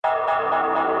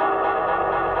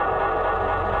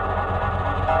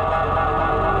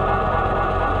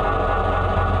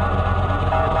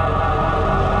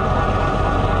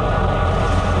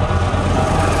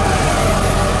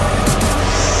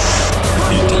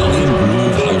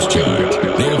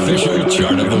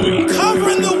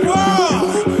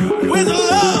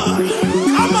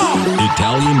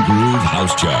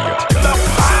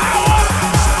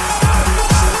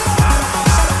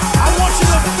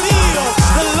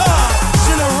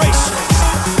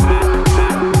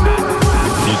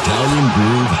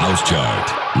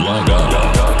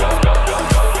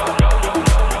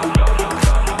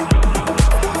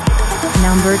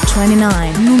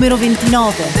29, numero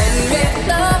 29.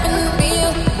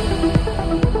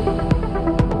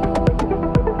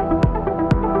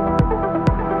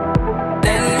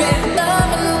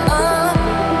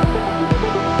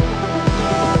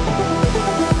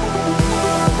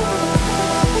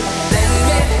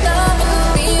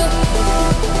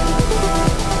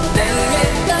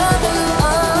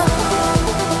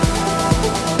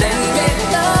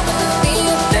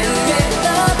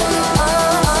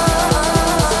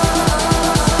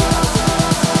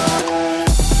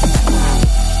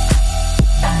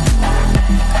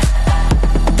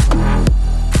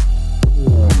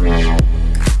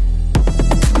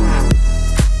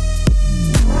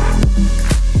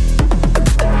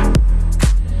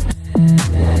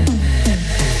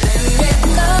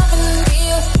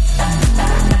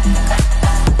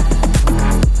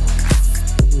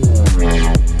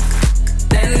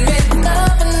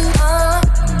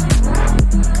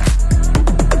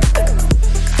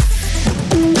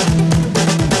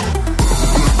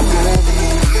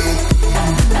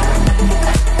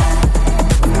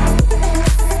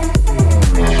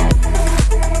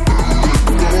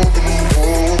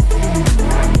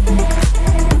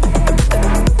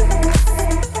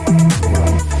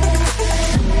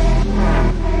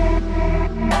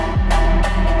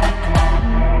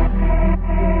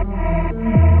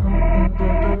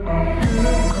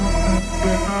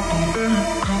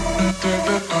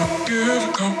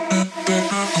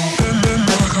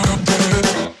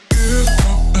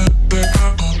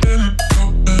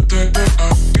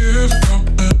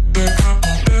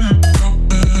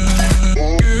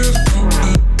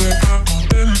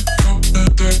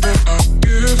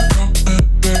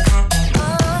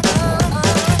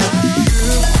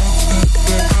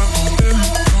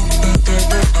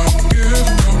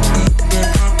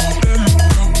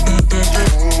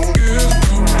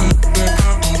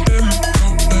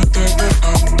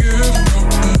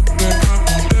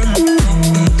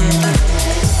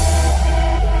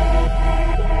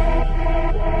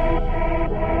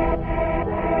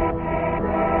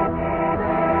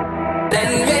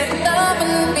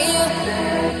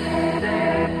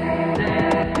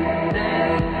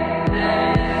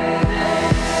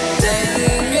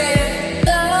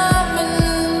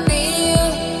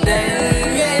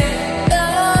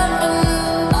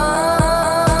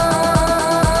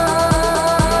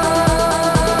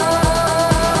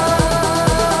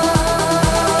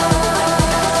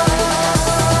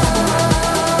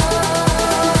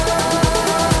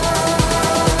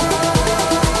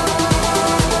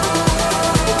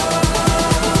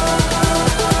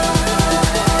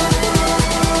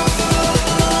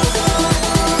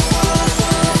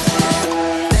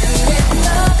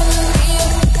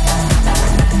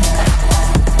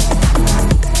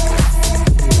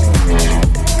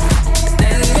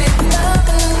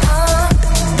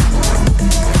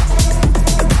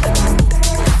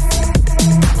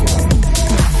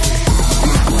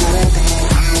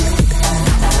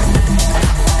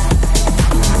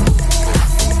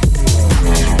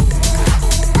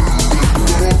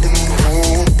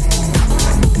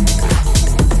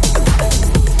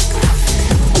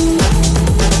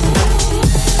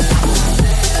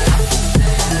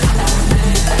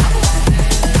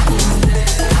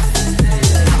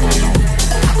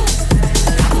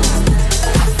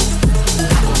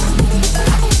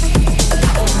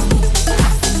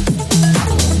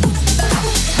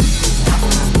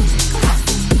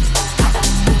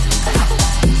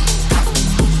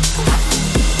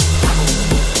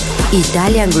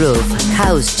 Italian Groove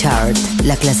House Chart,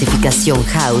 la clasificación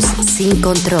house sin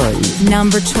control.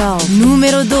 Number 12,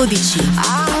 numero 12.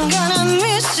 I'm gonna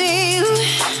miss you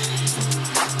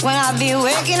when I be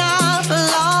waking up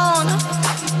alone.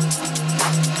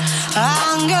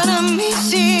 I'm gonna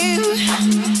miss you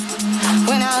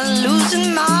when I'm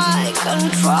losing my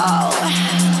control.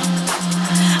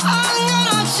 I'm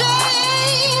gonna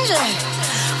change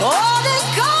all the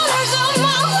colors of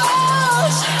my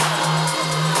walls,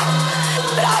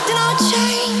 but I do not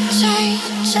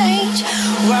change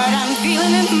what I'm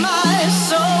feeling in my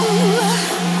soul.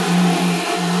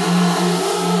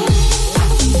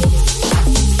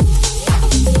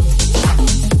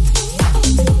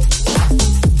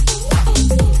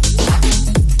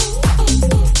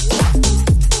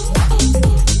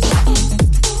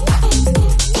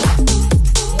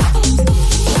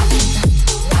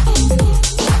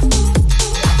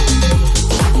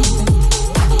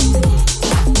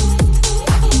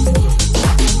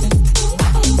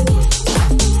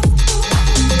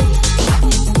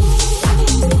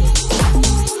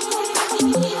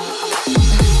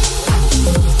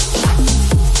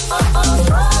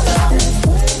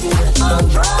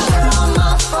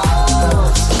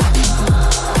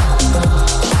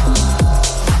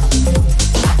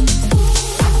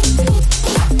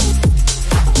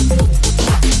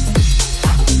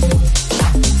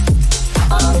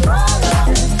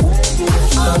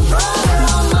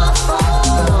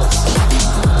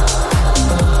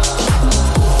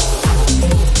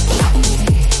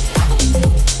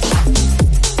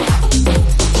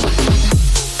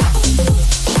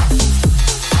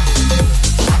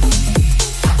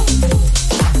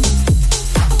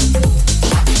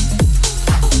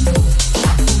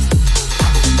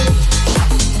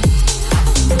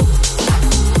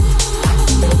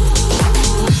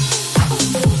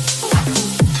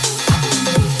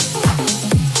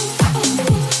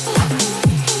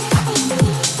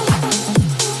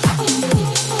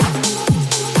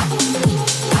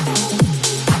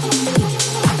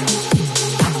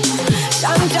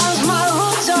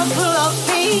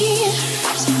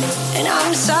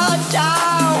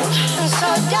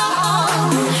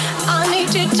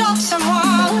 to touch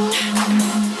someone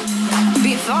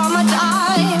before my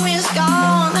time is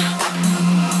gone.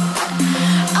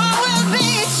 I will be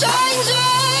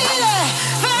changing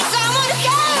for someone who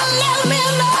can let me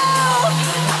know.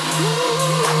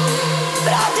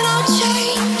 But I do not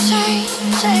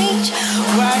change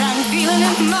what I'm feeling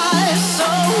in my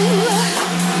soul.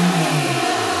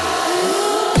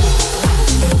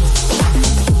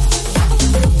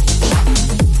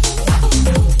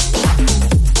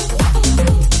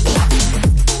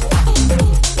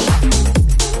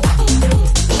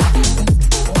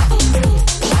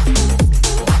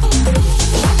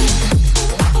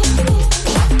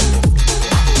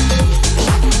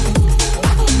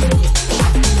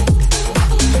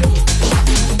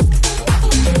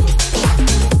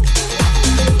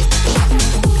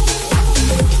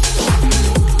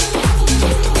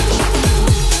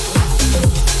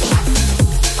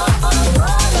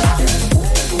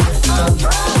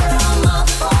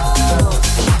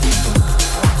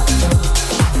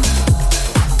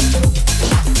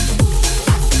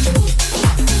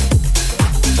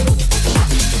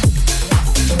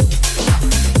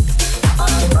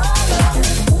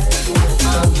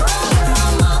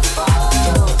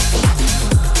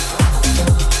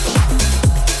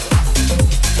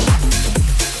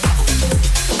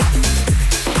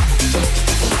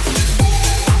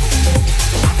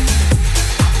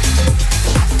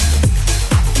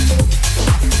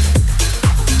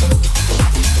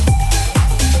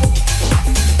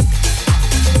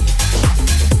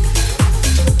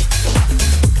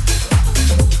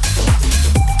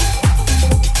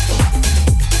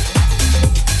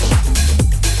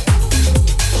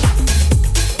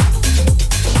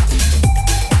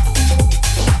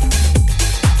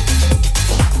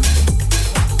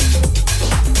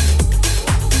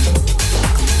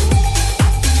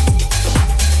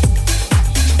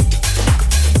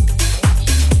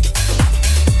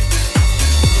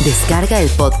 Descarga el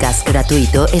podcast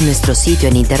gratuito en nuestro sitio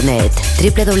en internet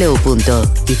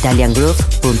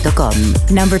www.italiangroove.com.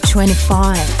 Number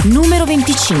 25. Numero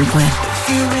 25. If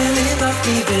you really love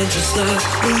me, then just let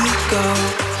me go,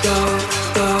 go,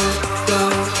 go, go,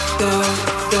 go,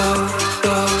 go, go,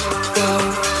 go, go,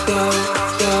 go,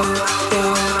 go, go, go, go, go,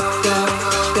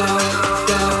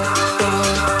 go.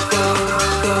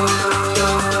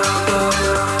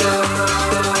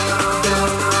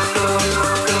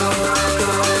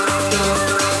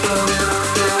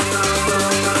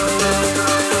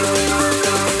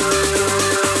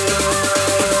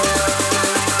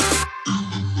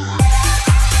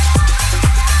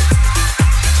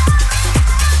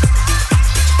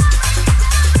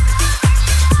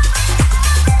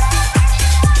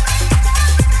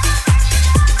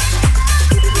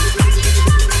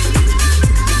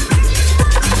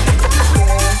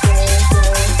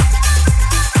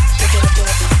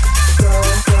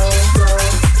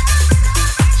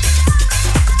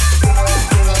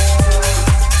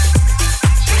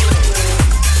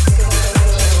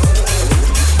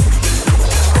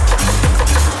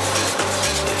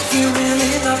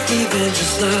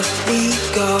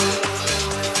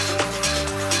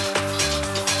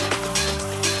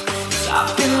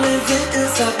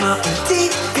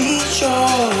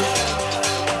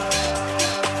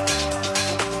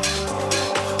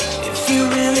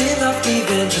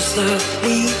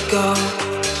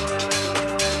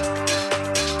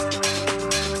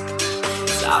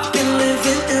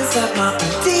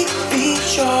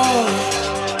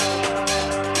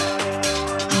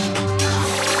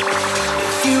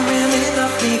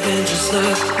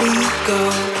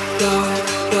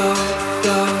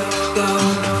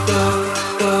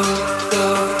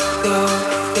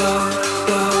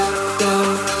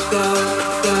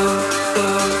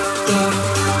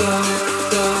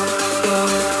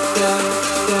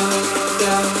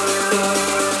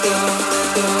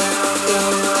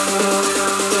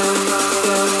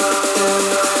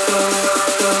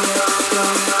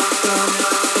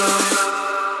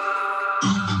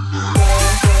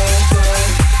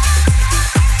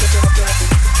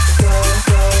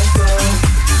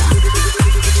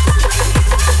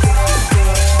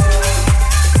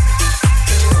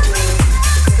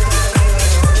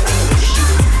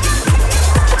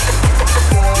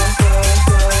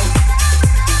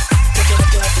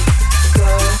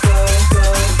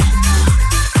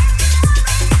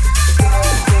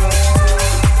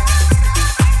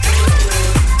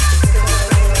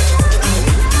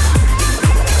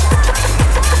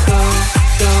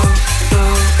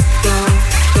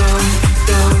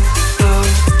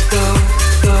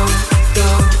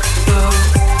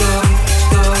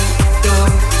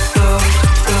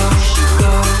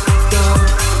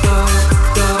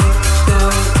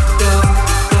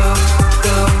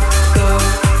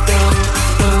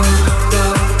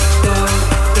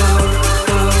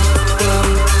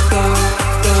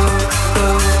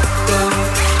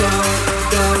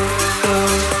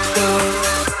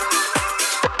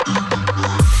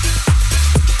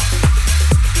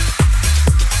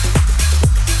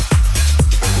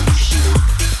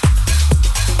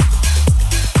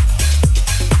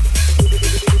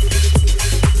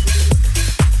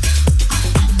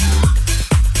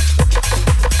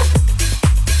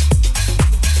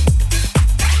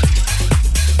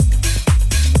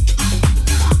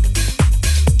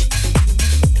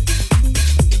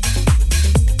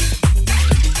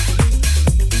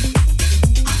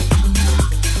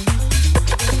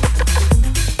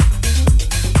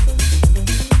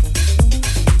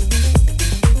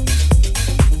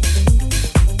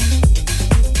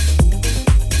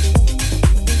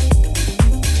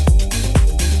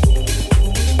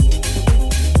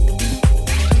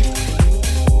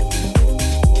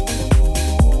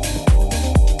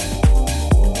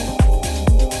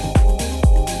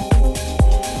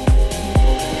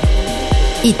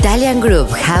 Italian Group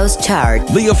House Chart.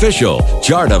 The official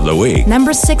chart of the week.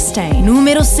 Number 16.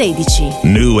 Numero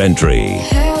 16. New entry.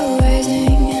 Hell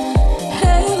raising,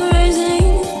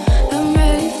 I'm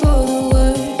ready for the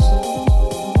worst.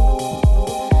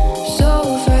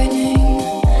 So frightening,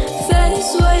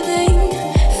 face whitening,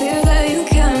 fear that you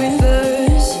can't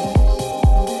reverse.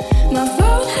 My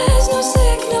phone has no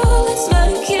signal, it's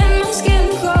making my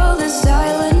skin crawl. The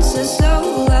silence is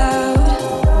so loud.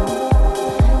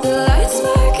 The lights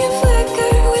spark and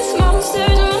flicker with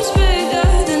monsters much bigger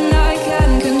than I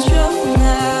can control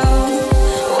now.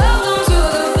 Welcome to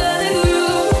the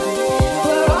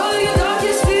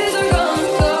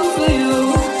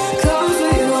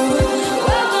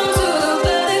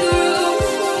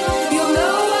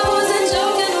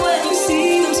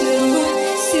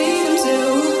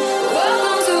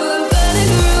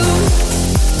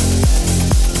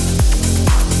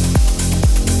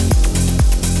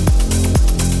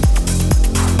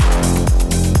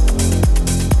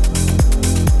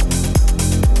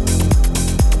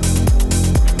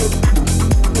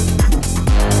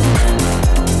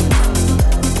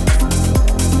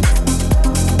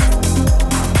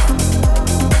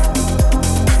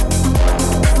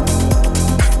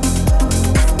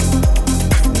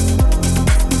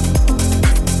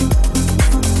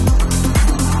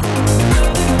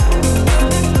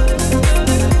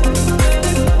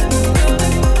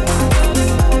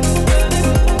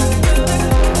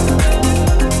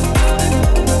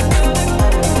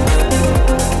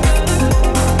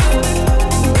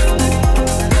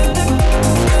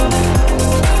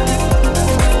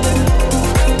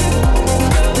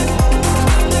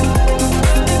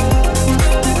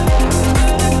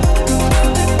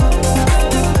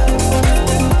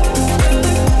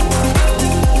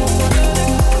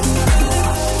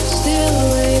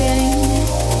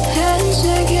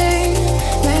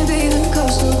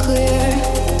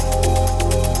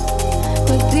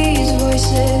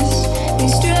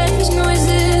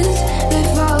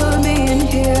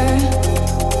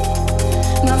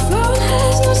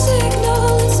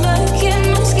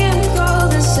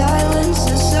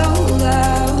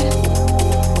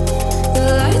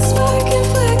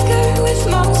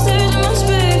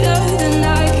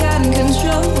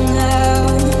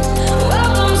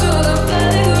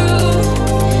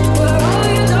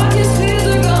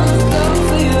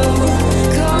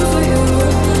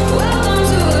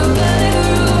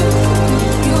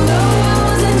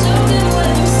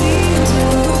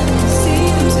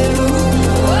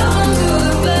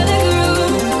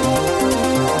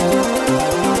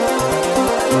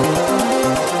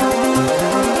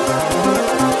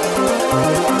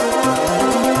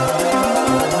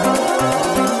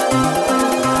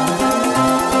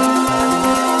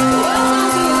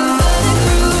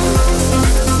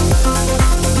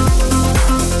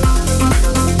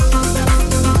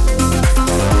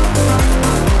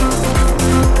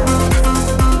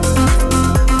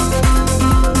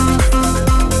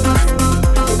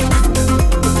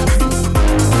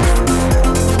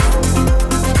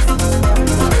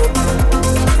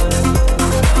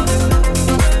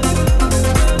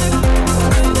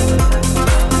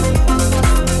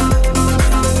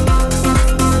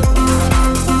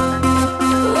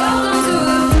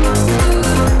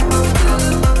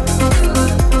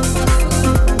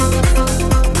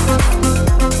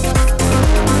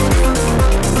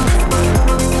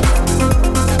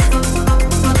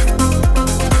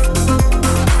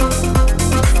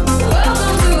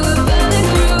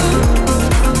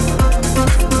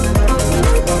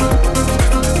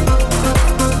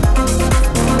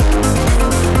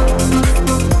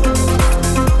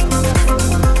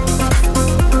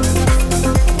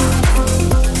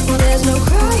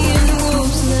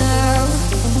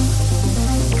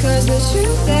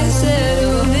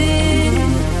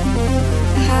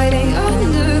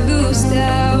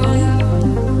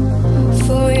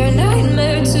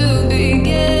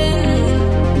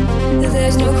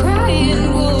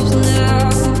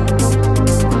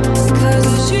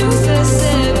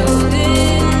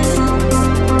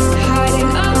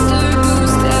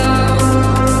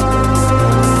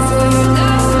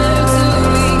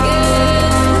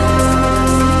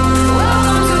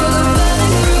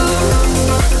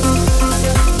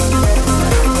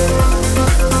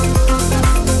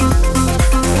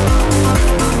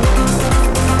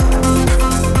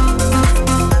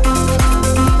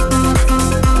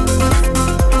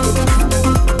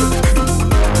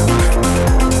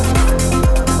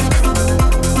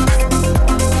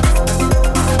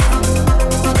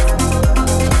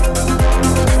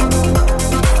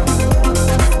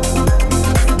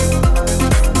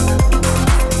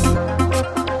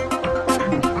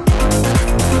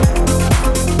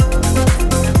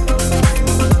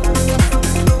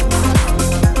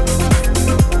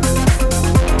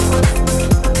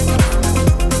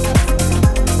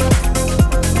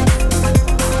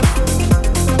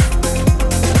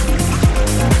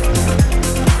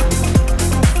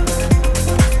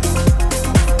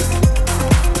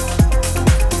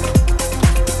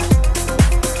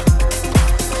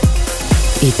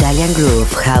Italian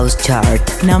Groove House Chart.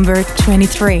 Number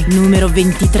 23, numero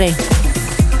 23.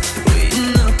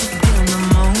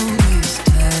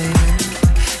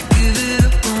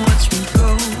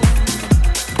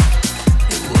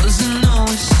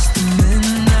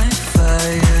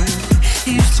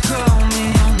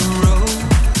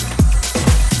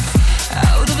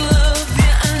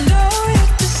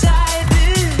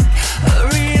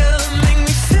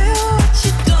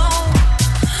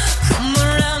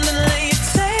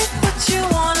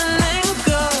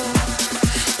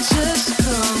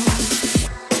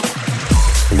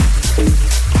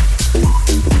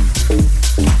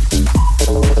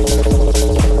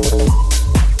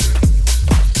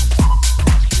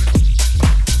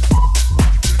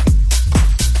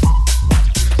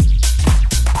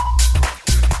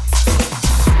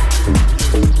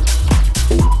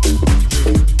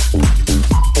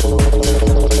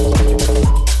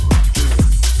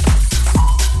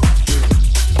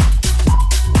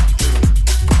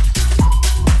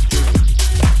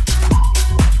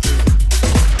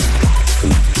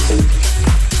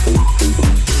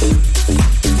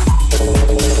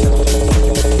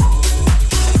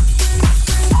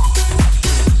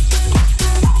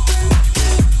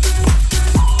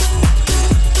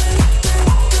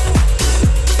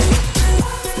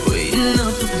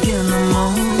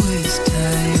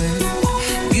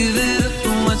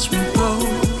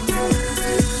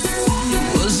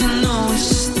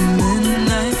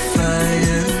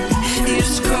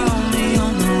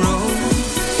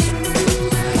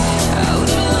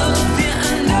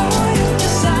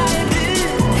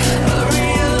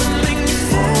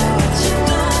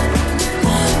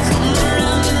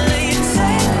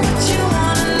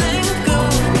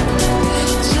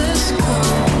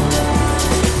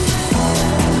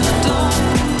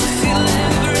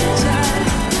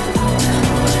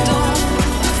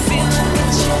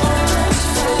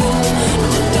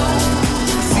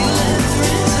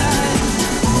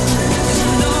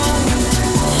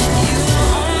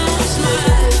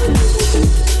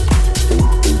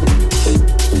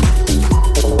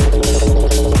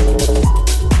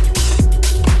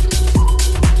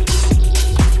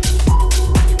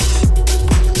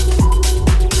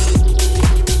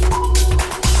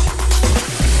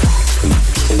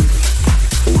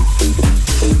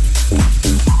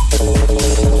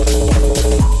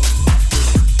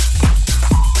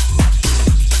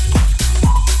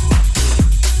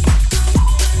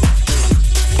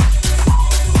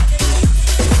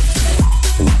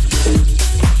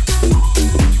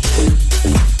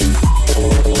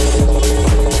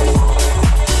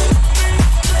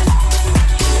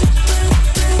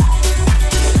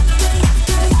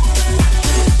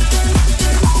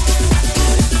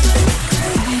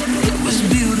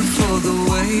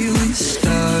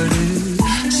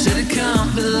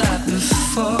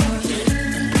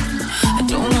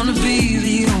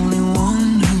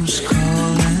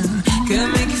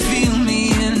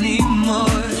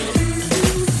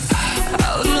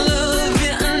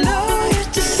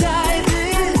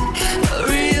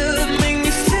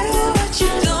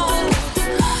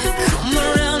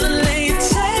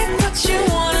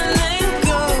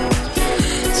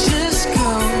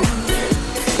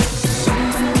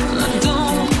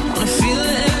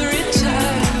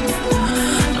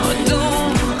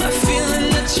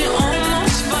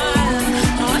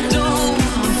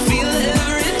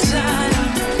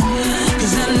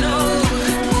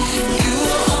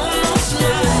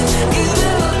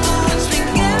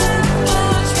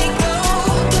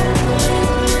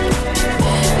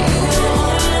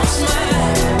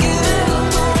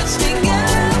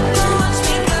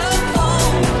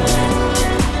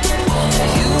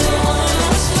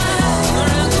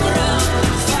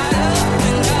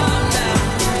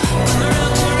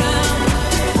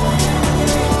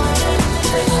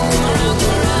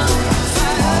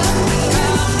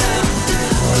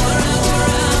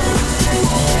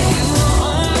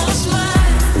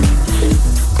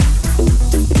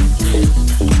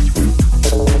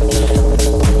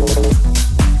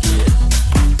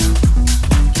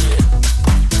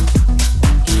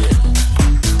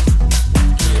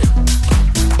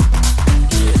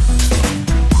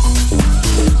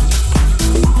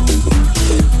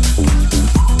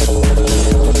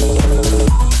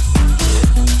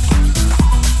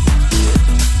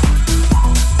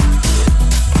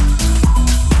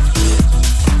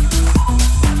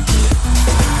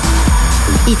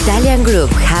 Italian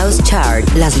Groove House Chart,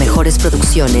 las mejores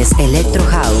producciones Electro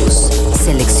House,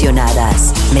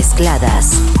 seleccionadas,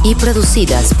 mezcladas y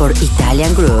producidas por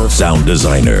Italian Groove. Sound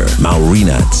designer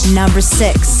Maurinats. Number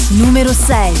 6, número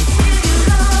 6.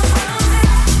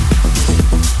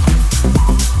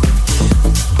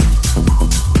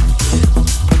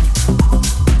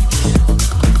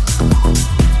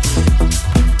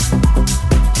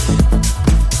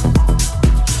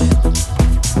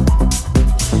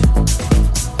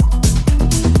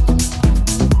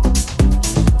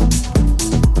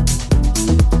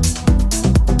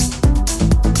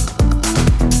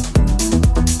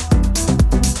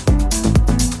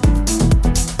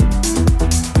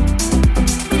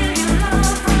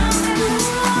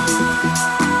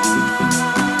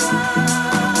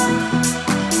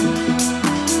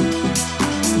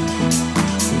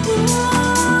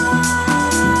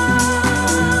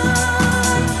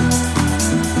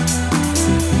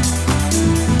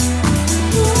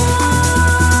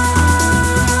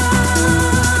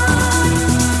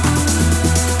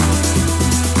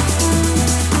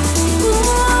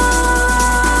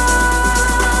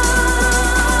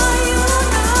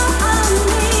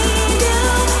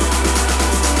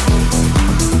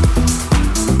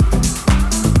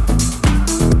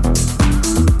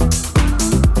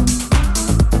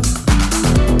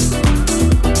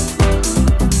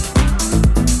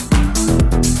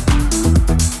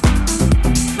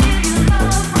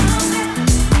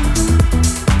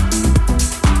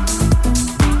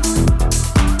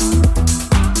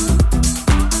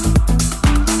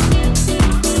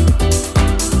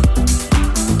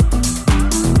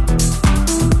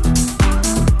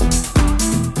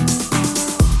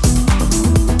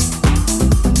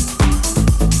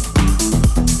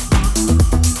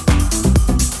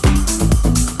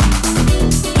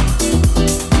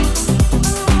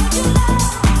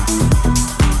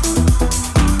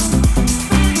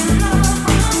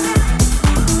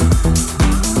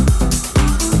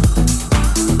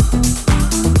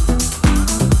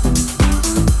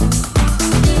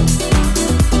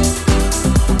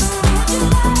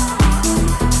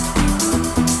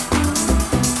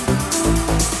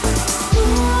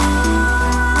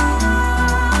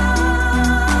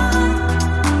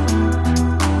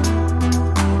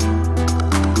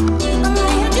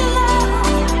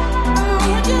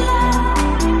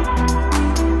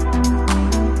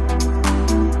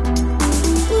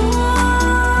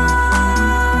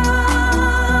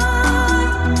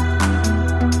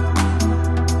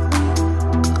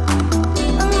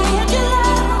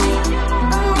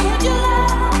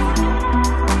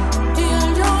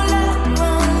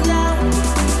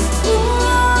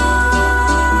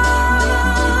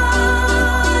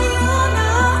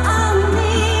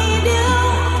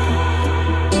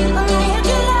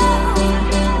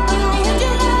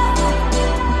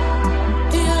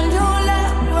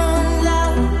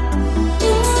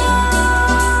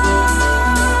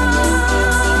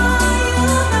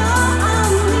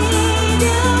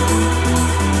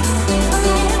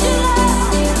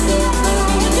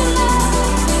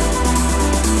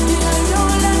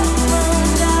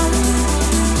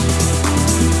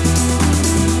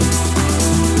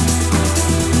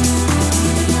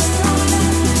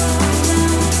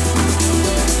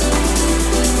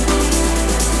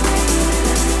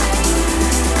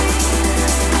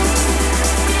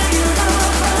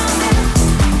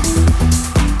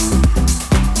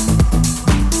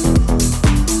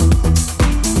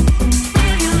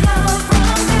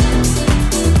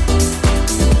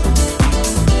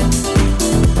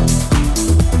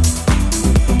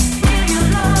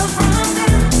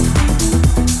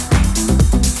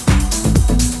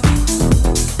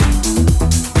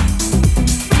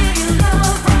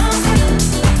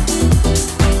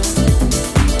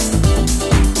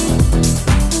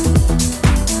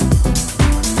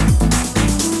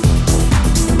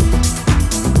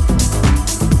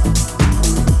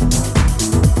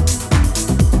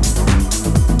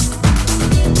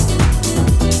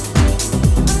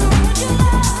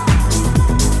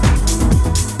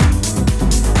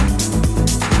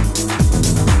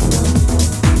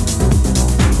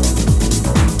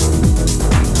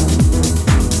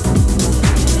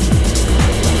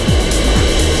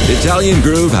 Italian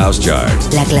Groove House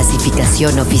Chart. La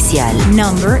clasificación oficial.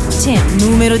 Number 10.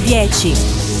 Numero 10.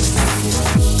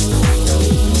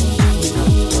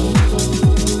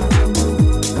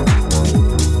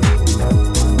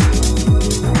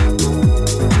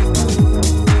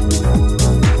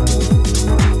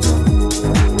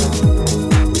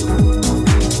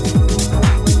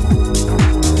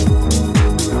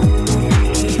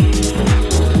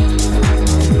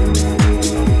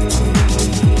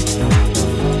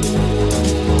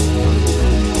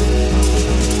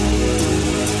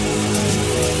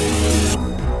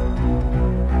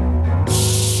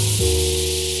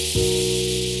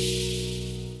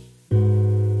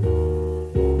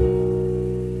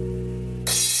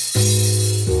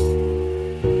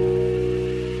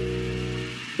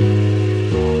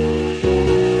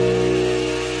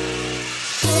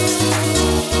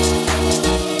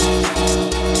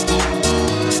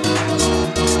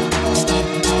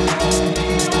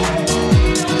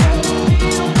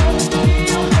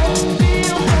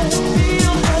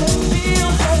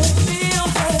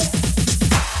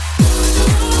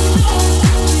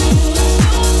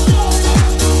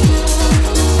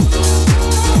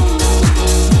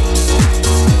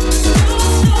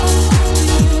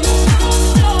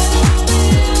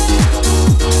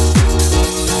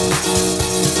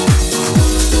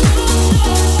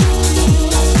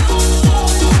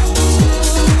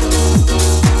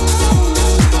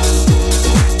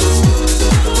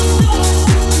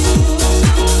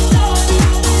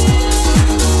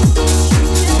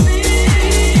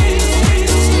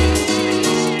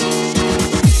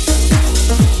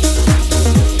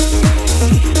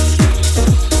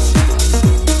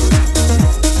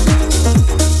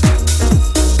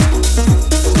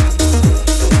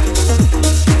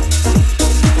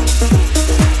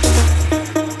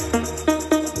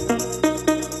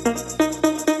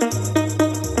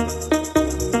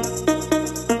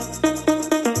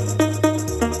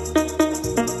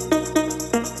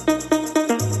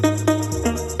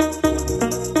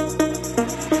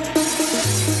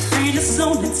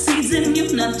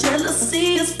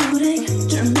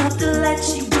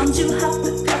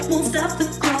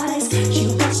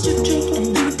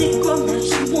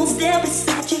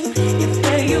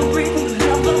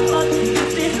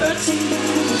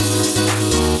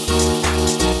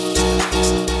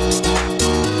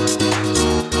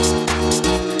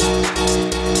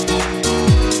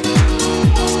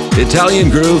 Italian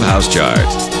Groove House Chart.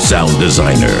 Sound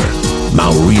designer,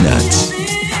 Maurinats.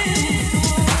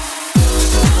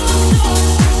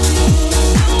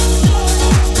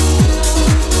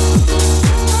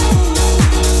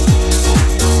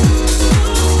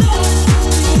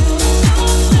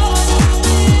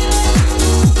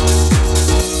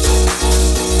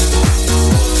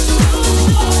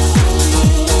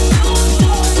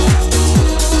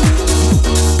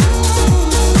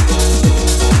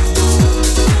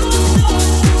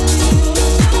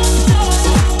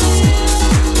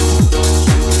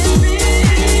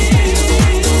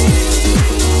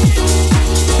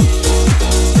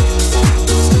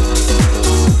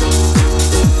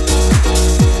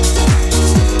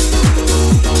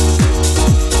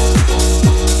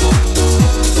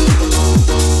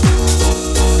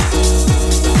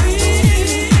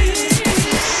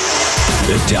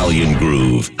 Italian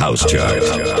Groove House Chart.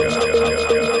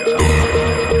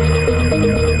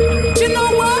 You know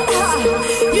what?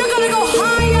 You're gonna go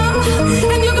higher,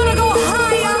 and you're gonna go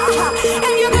higher,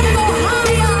 and you're gonna go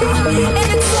higher, and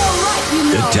it's alright, you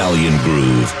know. Italian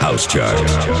Groove House Chart. You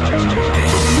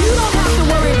don't have to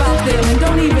worry about them, and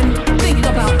don't even think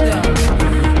about them.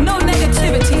 No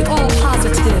negativity, all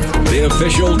positive. The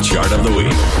official chart of the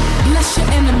week. Bless your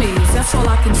enemies, that's all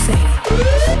I can say.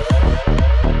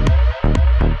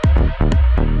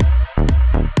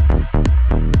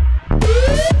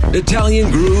 Italian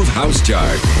Groove House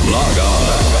Chart. Log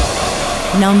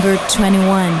on. Number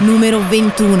 21. Numero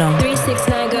 21.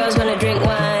 369 girls wanna drink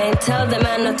wine. Tell the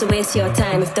man not to waste your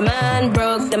time. If the man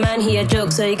broke, the man he a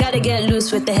joke. So you gotta get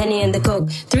loose with the Henny and the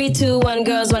Coke. 3, 2, 1,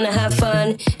 girls wanna have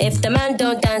fun. If the man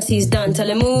don't dance, he's done. Tell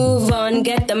him move on,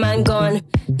 get the man gone.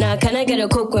 Now can I get a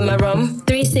Coke with my rum?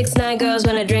 369 girls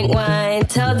wanna drink wine.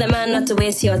 Tell the man not to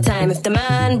waste your time. If the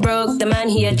man broke, the man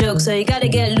he a joke. So you gotta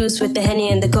get loose with the Henny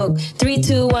and the Coke. 3,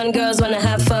 2, 1, girls wanna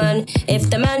have fun. If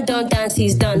the man don't dance,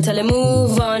 he's done. Tell him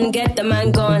move on, get the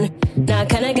man gone. Now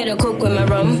can I get a Coke with my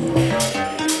rum?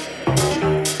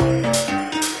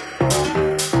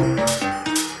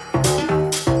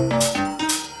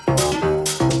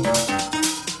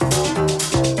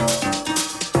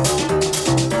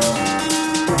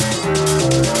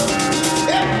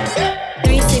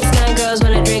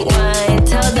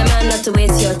 To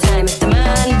waste your time. If the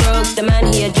man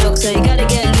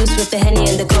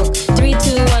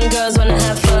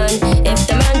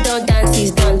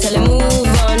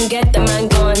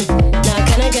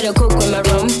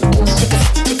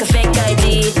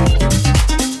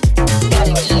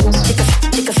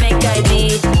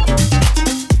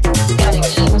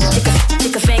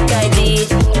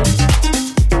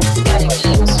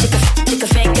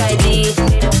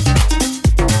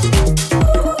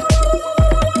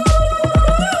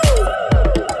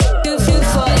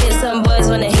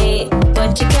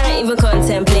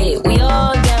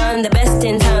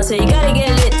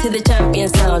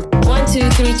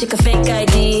Chick a fake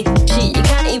ID. Shit, you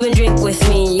can't even drink with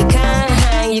me. You can't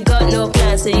hang, you got no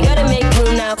plan. So you gotta make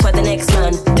room now for the next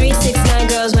man. 369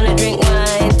 girls wanna drink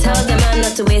wine. Tell the man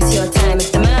not to waste your time.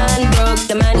 If the man broke,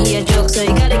 the man he a joke. So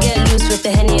you gotta get loose with the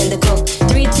Henny and the Coke.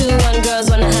 3, 2, 1 girls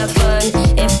wanna have fun.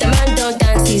 If the man don't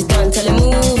dance, he's done. Tell him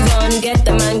move on, get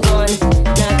the man gone.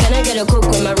 Now can I get a Coke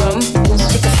with my rum?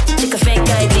 Chick a fake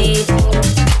ID.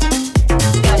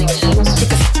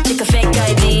 Chick a fake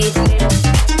ID.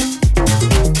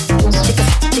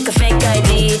 Chick a fake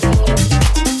ID.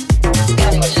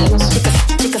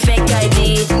 Chick a fake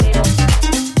ID.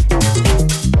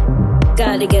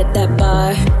 Gotta get that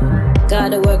bar.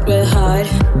 Gotta work real hard.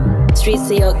 Streets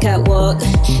of your catwalk.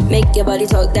 Make your body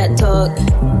talk that talk.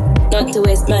 Not to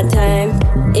waste my time.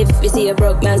 If you see a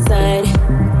broke man sign.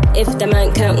 If the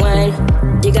man can't whine,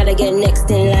 you gotta get next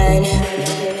in line.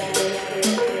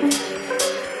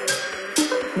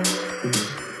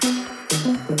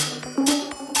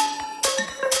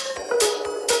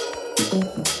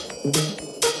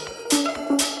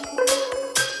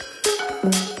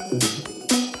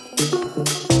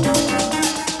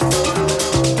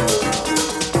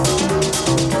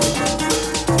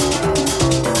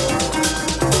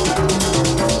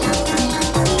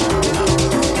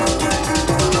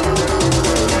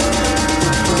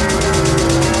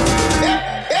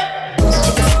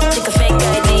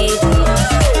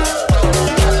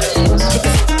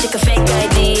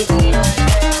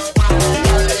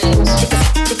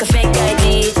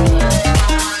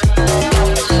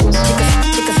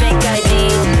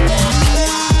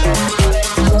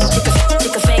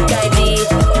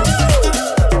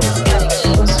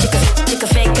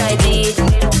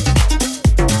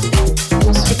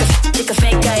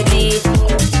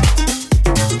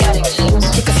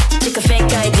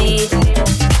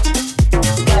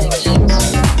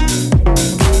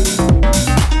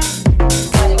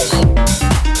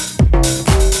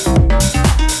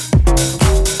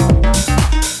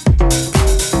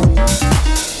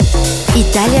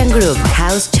 Italian Group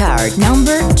House Chart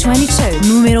Number 22,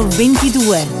 numero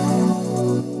 22.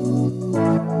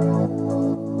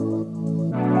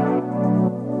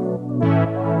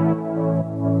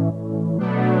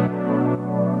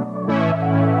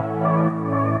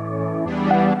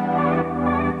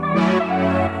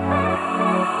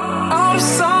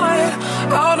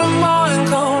 Out of mind,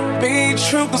 can't be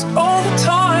true, 'cause all the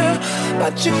time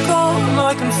that you're gone,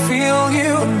 I can feel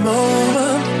you. A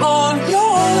moment on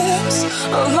your lips,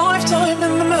 a lifetime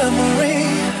in the memory.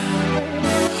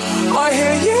 I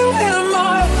hear you in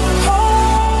my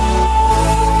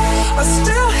heart, I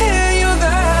still hear you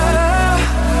there.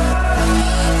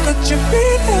 Could you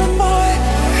beat in my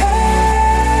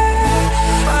head,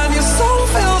 and your song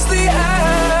fills the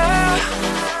air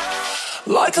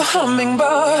like a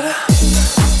hummingbird.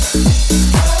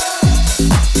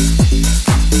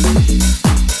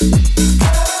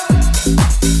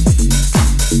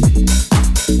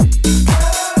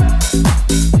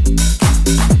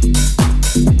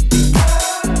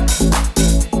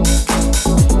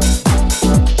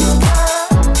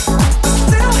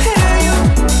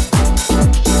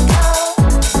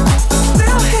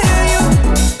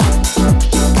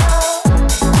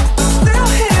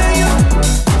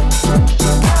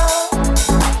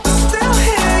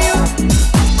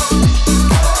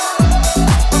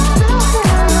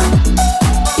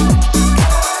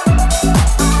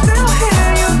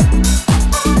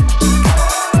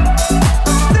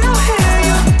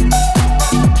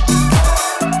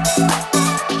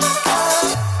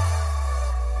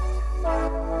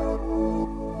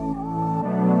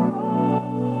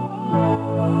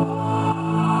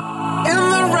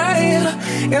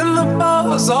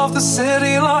 Of the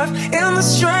city life, in the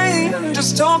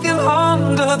strangers talking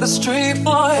under the street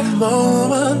light. A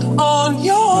moment on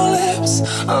your lips,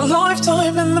 a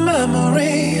lifetime in the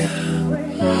memory.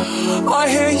 I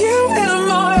hear you in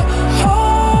my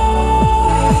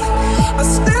heart, I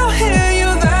still hear you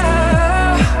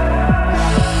there.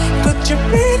 Could you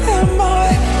beat in my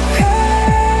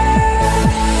head,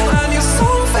 and your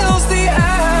song fills the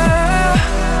air.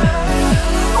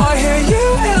 I hear you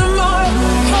in my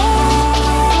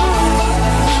heart,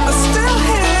 I still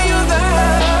hear you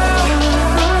there.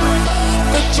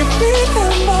 Could you beat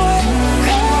in my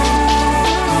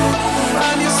head,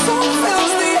 and your song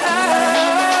fills the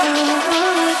air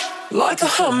like a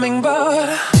hummingbird.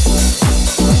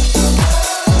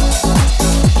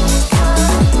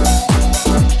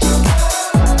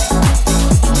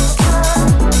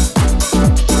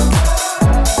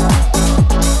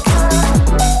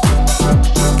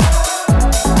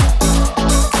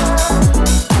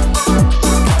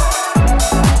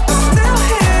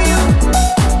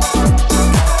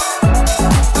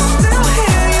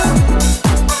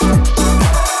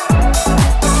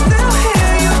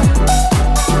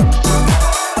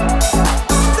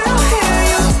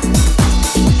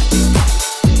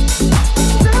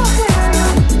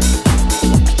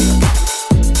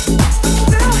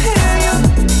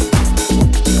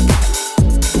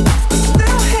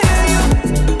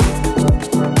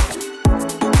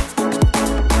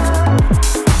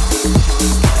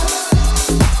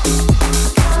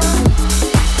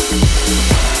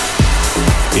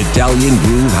 Italian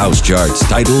Groove House Charts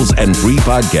titles and free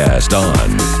podcast on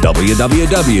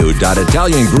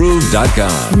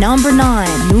www.italiangroove.com. Number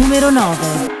 9, numero 9.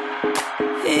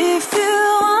 If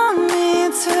you want me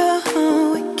to,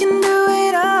 we can do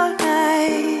it all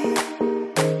night.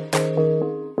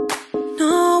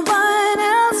 No one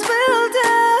else will do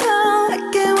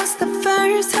like it was the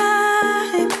first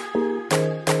time.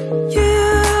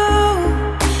 You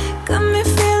got me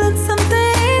feeling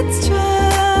something, it's true.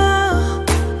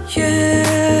 You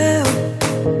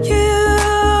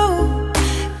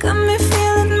got me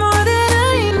feeling more than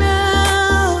I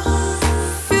know.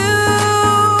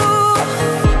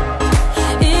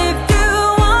 If you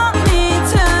want me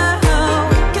to,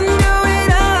 we can do it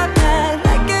all night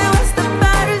like it was the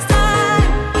first time.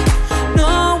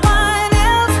 No one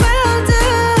else will do.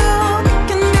 We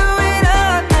can do it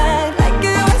all night like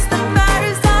it was the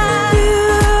first time. You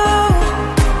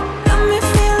got me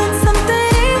feeling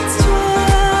something, it's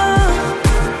true.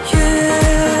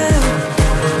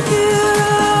 You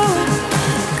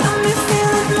got me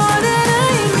feeling more than I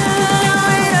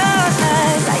know. It all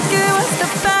night like it was the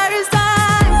first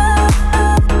time.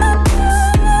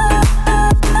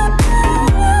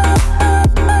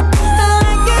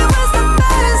 Like it was the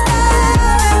first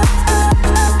time.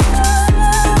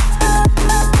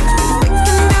 We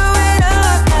can do it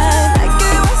all night like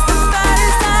it was the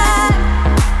first time.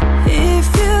 If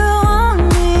you want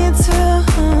me to,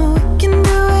 we can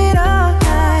do it all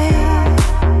night.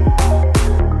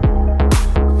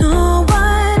 No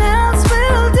one else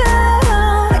will do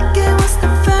like it was the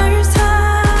first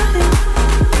time.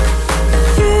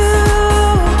 You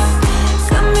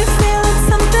got me feeling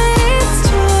something, it's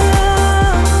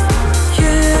true.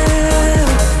 You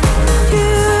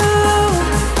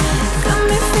got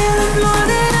me feeling more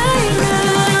than I know.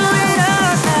 It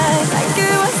all night like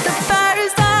it was the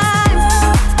first time.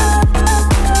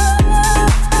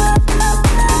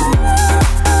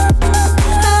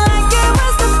 Like it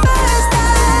was the first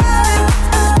time.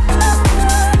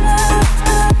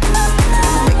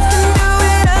 We can do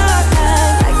it all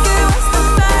night like it was the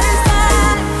first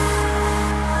time.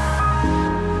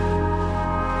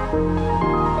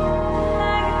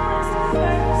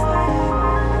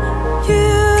 You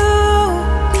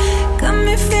got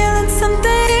me feeling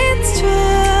something, it's true.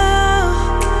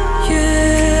 You,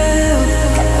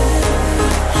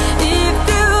 if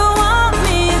you want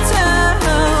me to,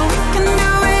 we can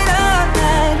do it all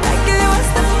night like it was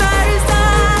the first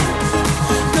time.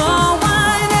 No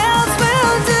one else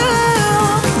will do.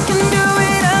 We can do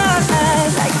it all night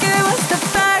like it was the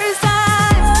first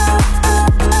time. Like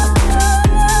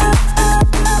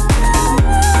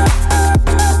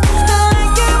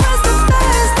it was the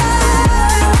first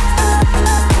time.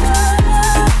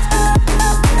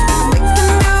 We can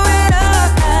do it all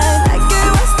night like it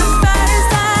was the first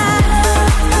time.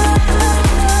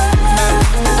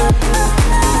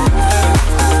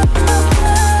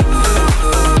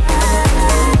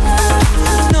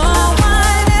 No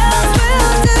one else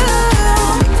will do.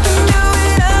 We can do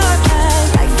it all night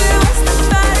like it was the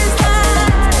first time.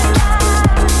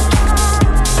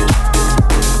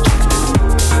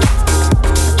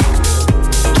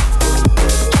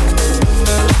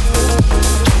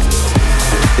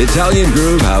 Italian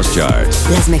Groove House Charts.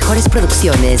 Las mejores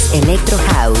producciones Electro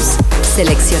House,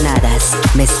 seleccionadas,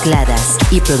 mezcladas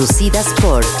y producidas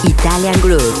por Italian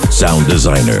Groove. Sound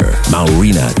designer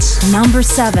Maurinats. Number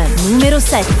 7, numero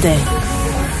 7.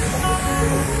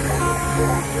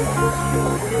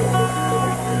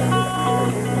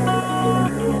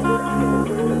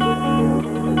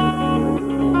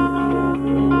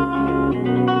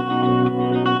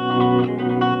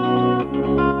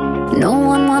 No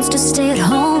one wants to stay at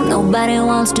home, nobody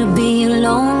wants to be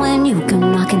alone. When you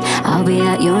come knocking, I'll be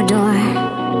at your door.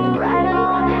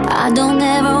 I don't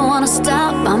ever wanna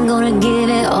stop, I'm gonna give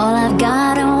it all I've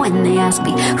got. And when they ask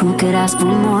me, who could ask for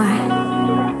more?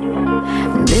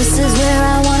 This is where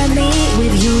I wanna be,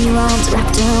 with you, your arms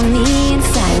wrapped around me, and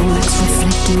fireworks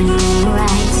reflecting in your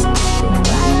eyes.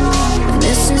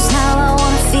 This is how I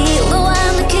wanna feel, the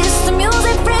wind, the kiss, the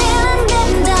music, bring and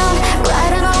getting down,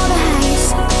 riding all the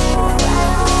highs.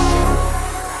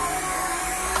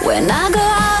 When I go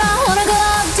out, I wanna go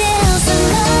out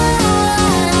dancing.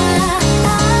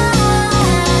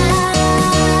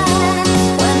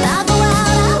 When I go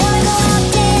out, I wanna go out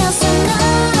dancing.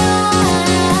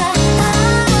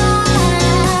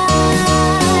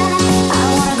 I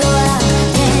wanna go out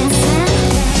dancing,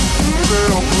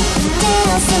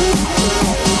 dancing,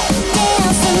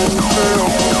 dancing.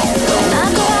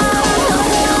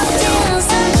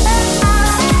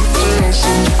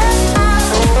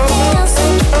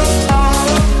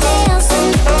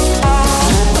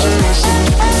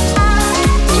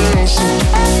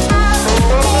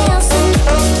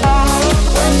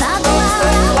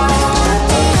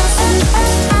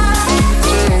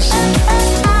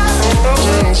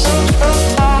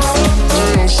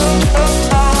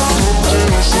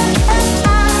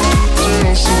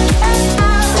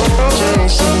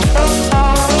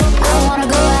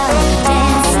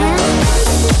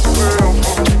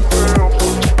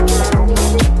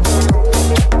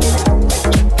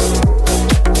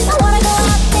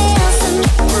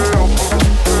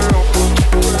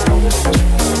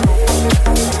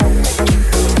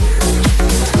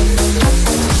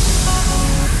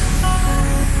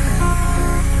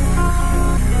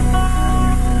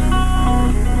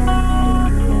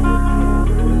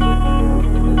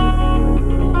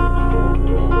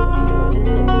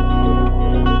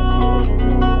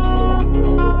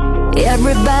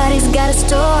 Everybody's got a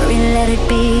story, let it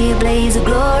be a blaze of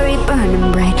glory,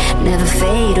 burning bright, never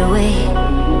fade away.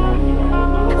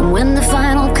 And when the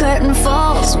final curtain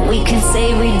falls, we can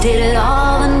say we did it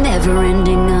all, the never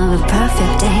ending of a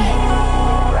perfect day.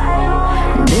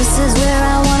 This is where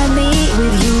I wanna be,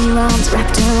 with you, your arms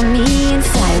wrapped around me, and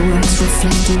fireworks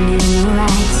reflecting in your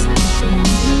eyes.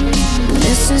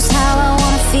 This is how I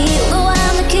wanna feel, the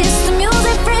wine, the kiss, the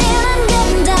music, free, and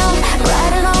getting down,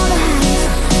 riding on the highs.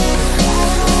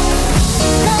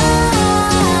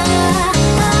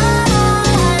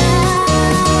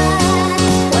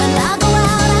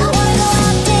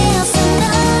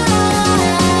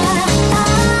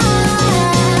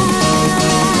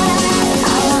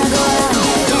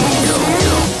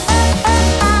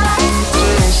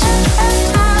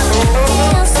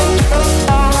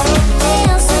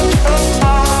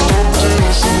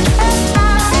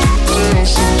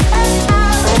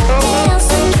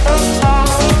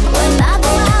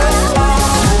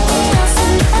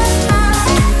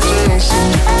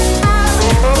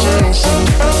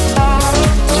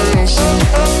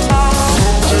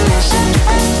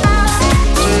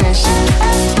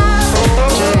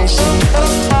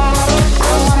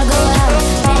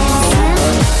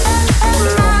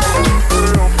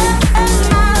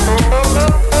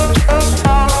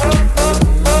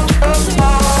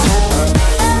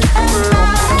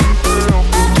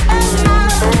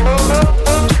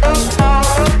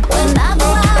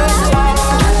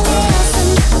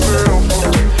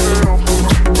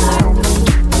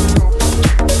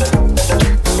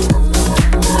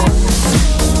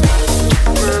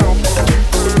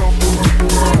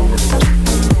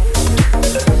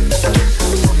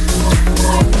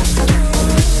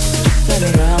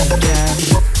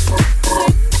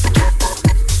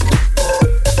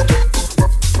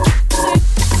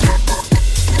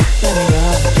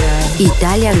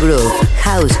 Italian Groove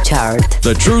House Chart.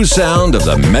 The true sound of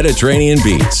the Mediterranean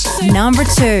beats. Number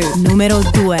 2, numero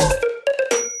 2.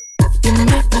 You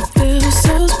make me feel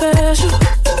so special.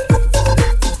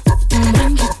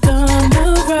 When you come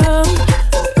around,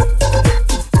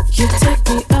 you take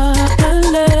me up a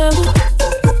level.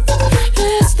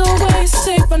 It's the way you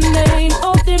say my name,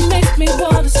 oh, it makes me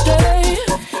wanna stay.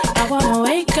 I wanna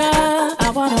wake up, I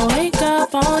wanna wake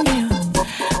up on you.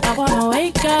 I wanna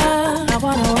wake up, I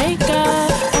wanna wake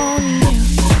up on you.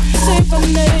 Say my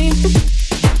name,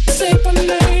 say my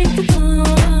name.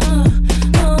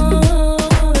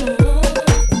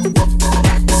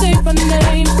 Say my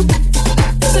name,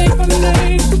 say my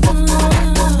name.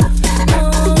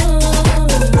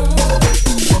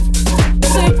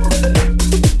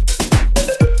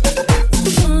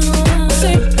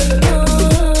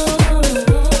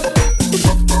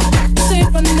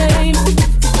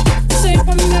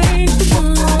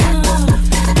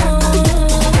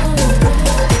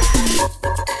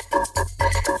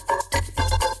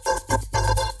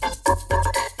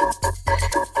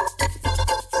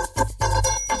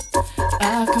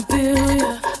 I can feel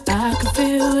you, I can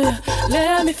feel you.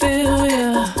 Let me feel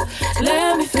you,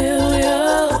 let me feel you.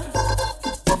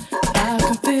 I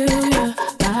can feel you,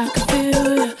 I can feel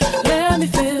you. Let me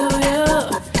feel you,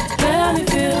 let me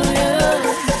feel you.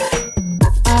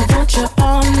 I want you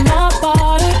on my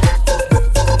body.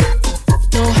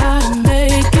 Know how to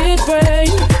make it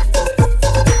rain.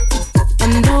 I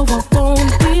know I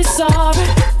won't be sorry.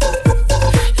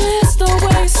 It's the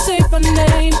way you say my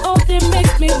name, oh, it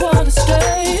makes me wanna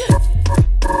stay.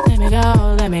 Let me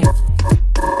go, let me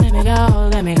go,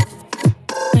 let me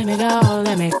go,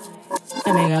 let me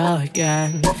go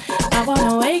again. I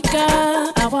wanna wake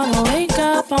up, I wanna wake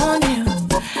up on you.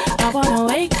 I wanna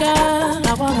wake up,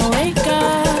 I wanna wake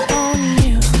up on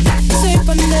you. Say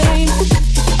my name,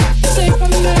 say my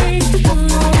name.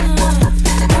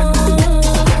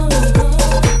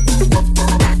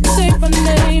 Say my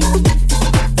name,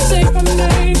 say my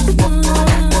name.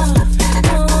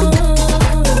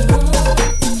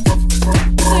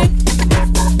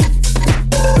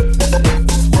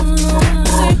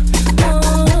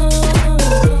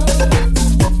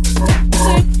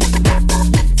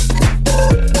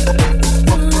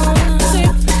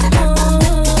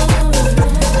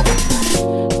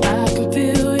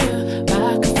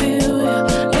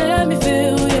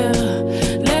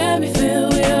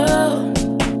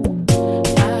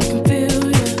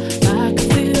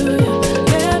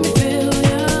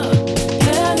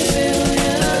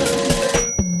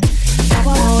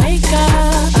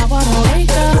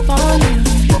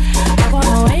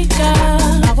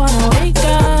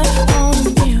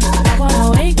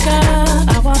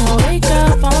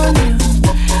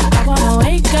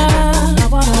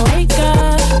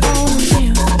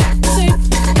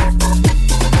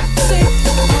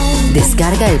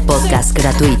 el podcast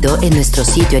gratuito en nuestro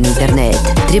sitio en internet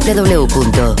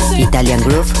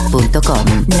www.italiangroove.com.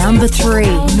 Number 3,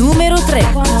 número 3.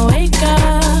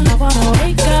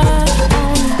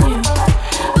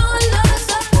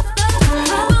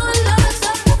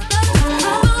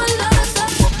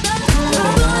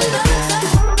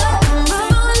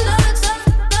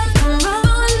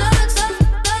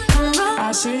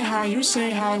 I say hi, you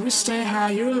say hi, we stay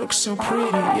high, you look so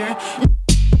pretty, yeah.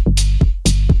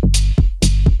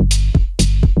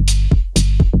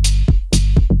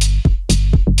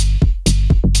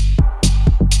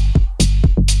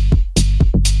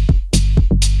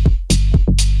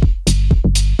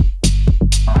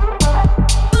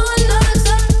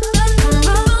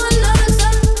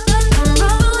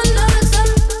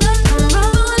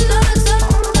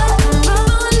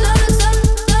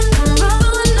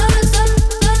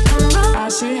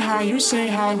 You say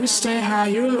hi, we stay high,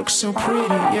 you look so pretty,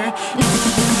 yeah.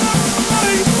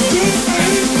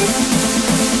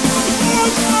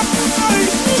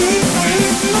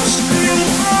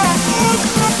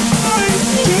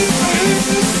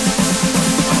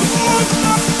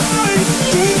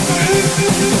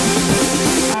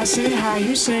 I say hi,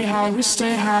 you say hi, we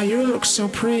stay high, you look so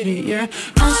pretty, yeah.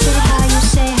 I say hi, you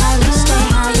say hi, we stay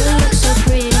high, you look so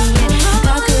pretty, yeah.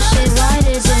 Got good shit, why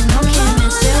is it no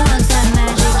chemist? Still want that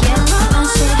magic, yeah. I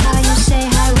say hi, you say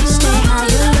hi, we stay high,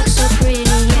 you look so pretty,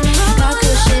 yeah. Got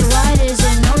good shit, why is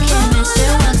it no chemist?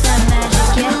 Still want that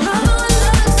magic, yeah.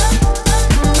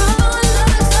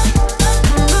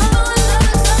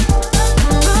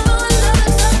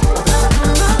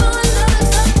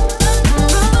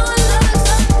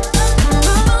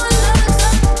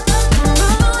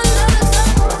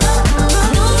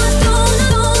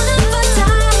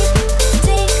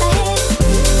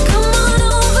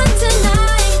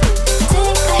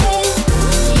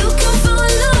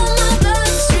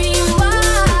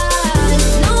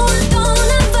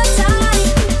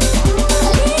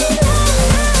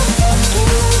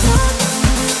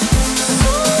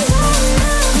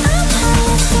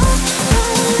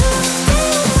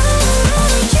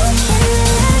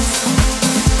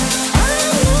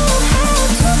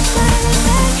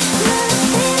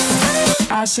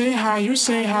 I say hi, you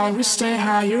say hi, we stay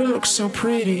high, you look so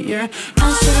pretty, yeah.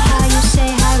 I say hi, you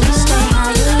say hi, we stay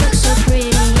high, you look so pretty,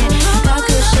 yeah. Got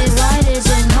good shit, why is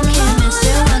it no chemist?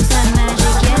 Still want that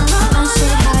magic, yeah. I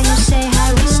say hi, you say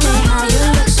hi, we stay high, you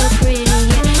look so pretty,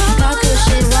 yeah. Got good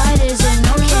shit, why is it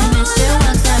no chemist? Still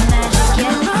want that magic,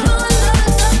 yeah.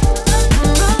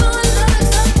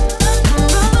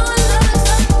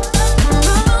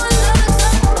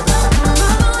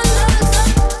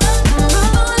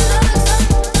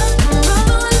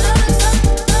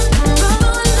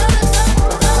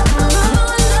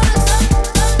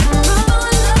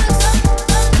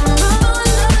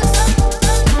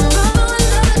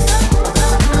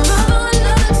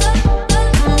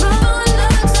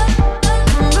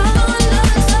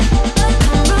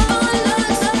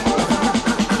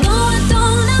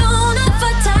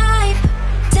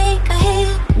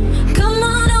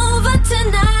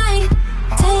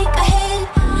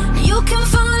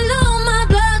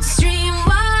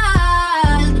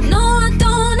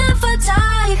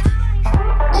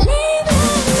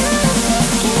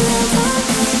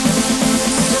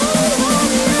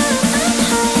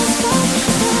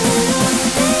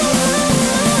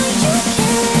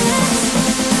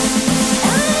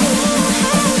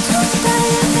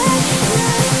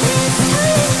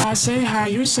 I say hi,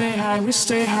 you say hi, we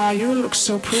stay high, you look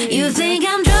so pretty. You think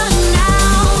I'm drunk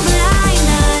now, but I'm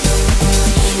not.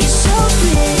 You're so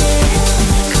pretty.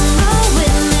 Come on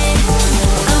with me.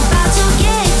 About to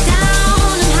get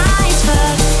down and high as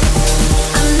fuck.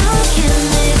 I'm no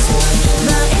chemist,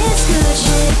 but it's good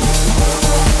shit.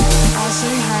 I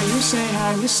say hi, you say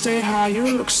hi, we stay high, you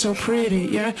look so pretty,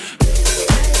 yeah.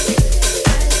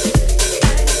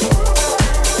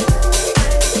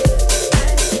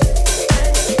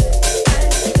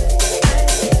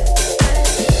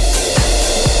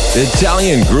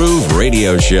 Italian Groove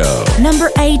Radio Show. Number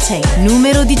 18,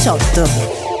 numero 18.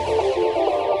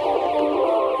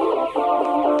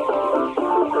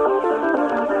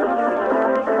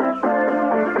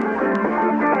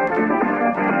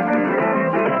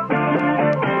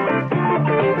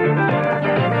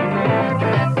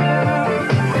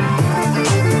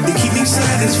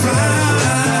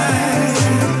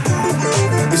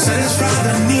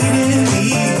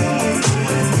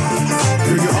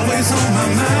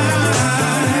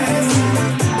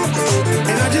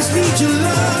 Need your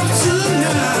love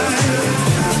tonight.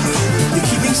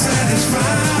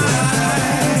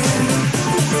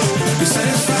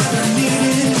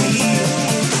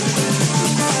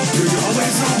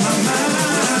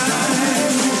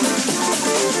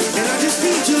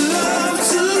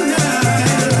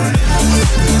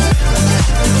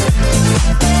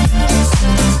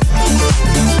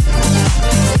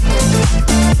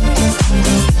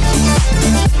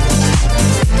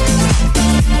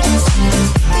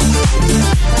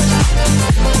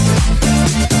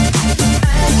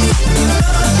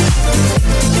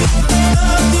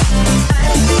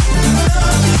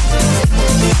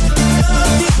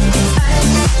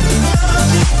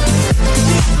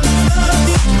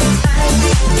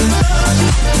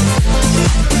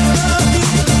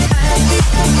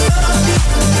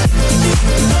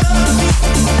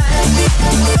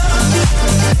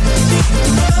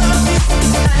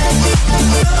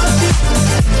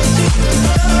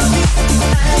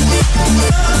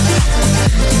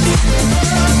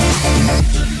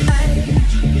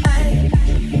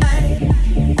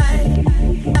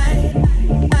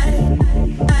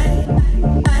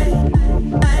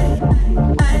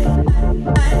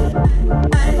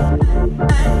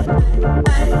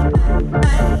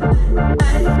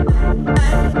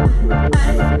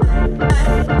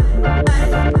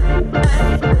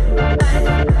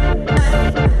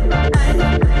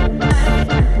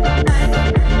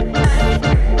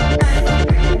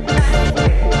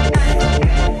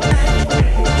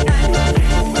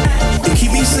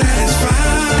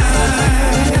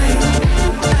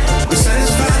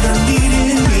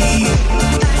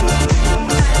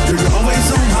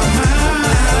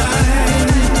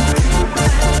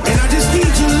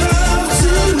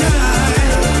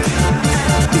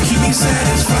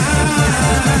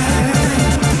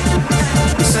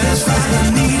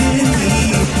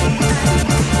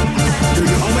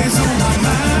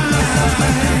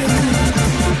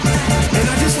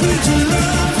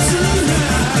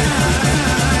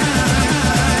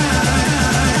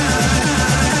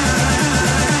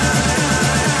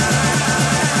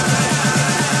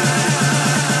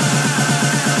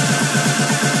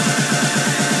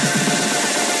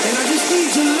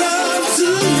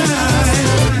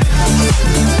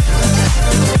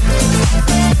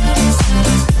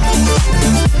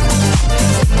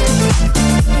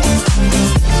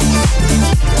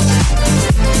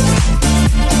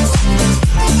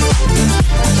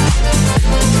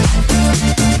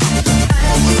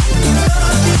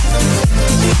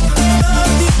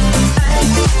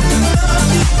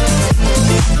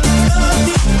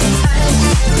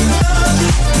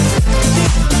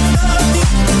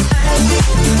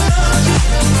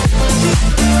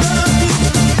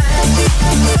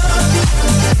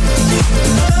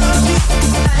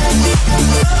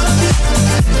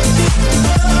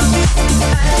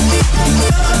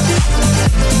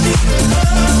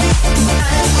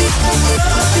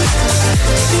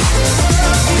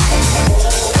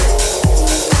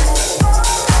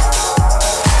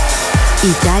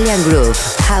 Italian Groove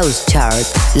House Chart,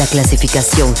 la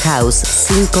clasificación house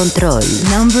sin control.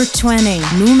 Number 20,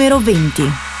 numero 20.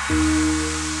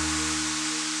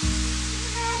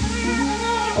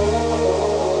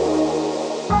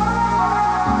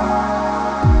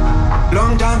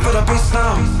 Long time for the pace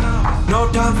now, no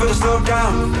time for the slow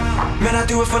down. Man, I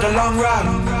do it for the long ride.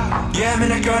 Yeah, man,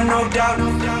 that girl, no doubt.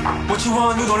 What you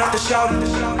want, you don't have to shout.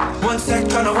 1 sec,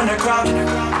 tryna win the crowd.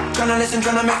 Tryna listen,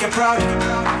 tryna make it proud.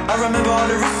 I remember all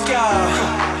the risk,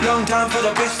 yeah. Long time for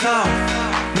the pace now,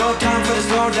 no time for the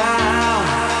slow down.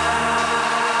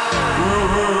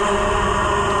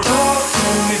 Talk to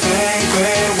me,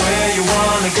 baby, where you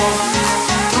wanna go?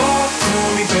 Talk to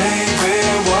me, baby,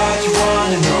 what you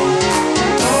wanna know?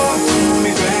 Talk to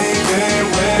me, baby,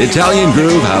 where Italian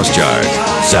Groove House Chart.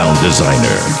 Sound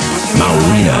designer,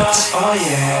 Maurinats. Oh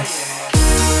yeah.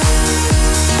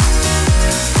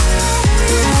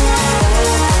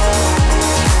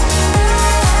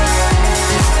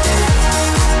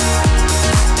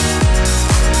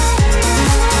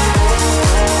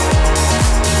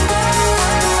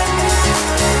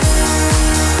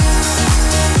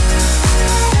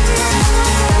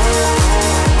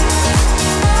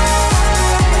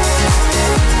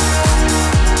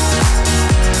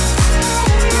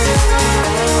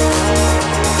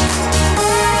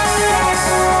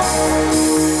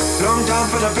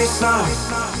 Now,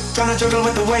 tryna juggle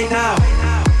with the weight now.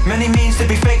 Many means to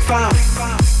be fake found.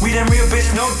 We them real bitch,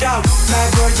 no doubt. Mad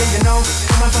boy, yeah, you know.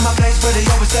 Coming from a place where they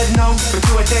always said no, but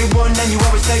you a day one, then you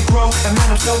always say grow. And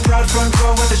man, I'm so proud, front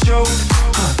row at the show.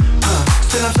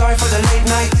 Still, I'm sorry for the late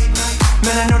nights.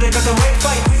 Man, I know they got the weight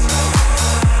fight.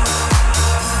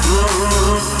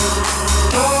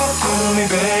 Talk to me,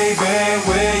 baby,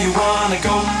 where you wanna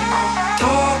go?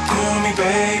 Talk to me,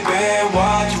 baby,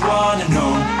 what you wanna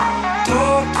know?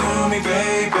 Talk to me,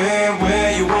 baby,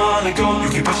 where you wanna go? You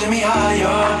keep pushing me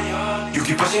higher, you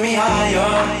keep pushing me higher,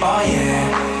 oh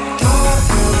yeah. Talk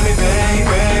to me, baby,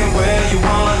 where you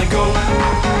wanna go?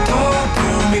 Talk to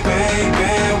me,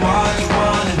 baby, what you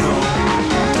wanna know?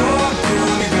 Talk to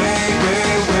me, baby,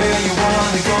 where you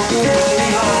wanna go? You keep pushing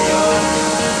me higher,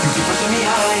 you keep pushing me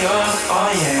higher,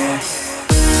 oh yeah.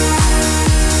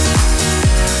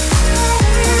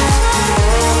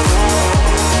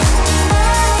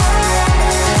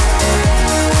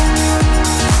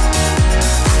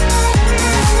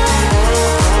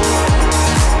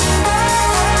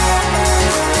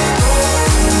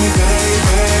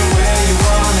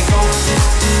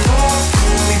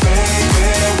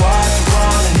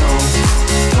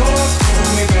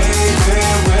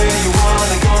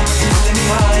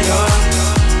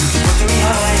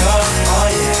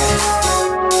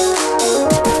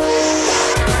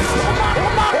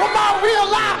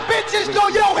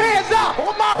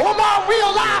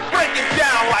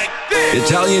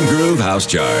 Italian Groove House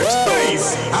Chart.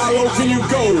 How low can you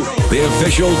go? The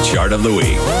official chart of the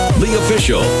week. The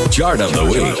official chart of the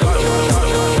week.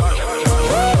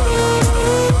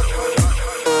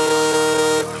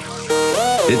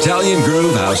 Italian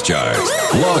Groove House Chart.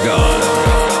 Log on.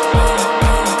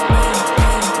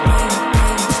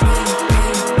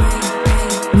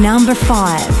 Number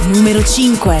 5, numero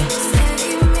 5.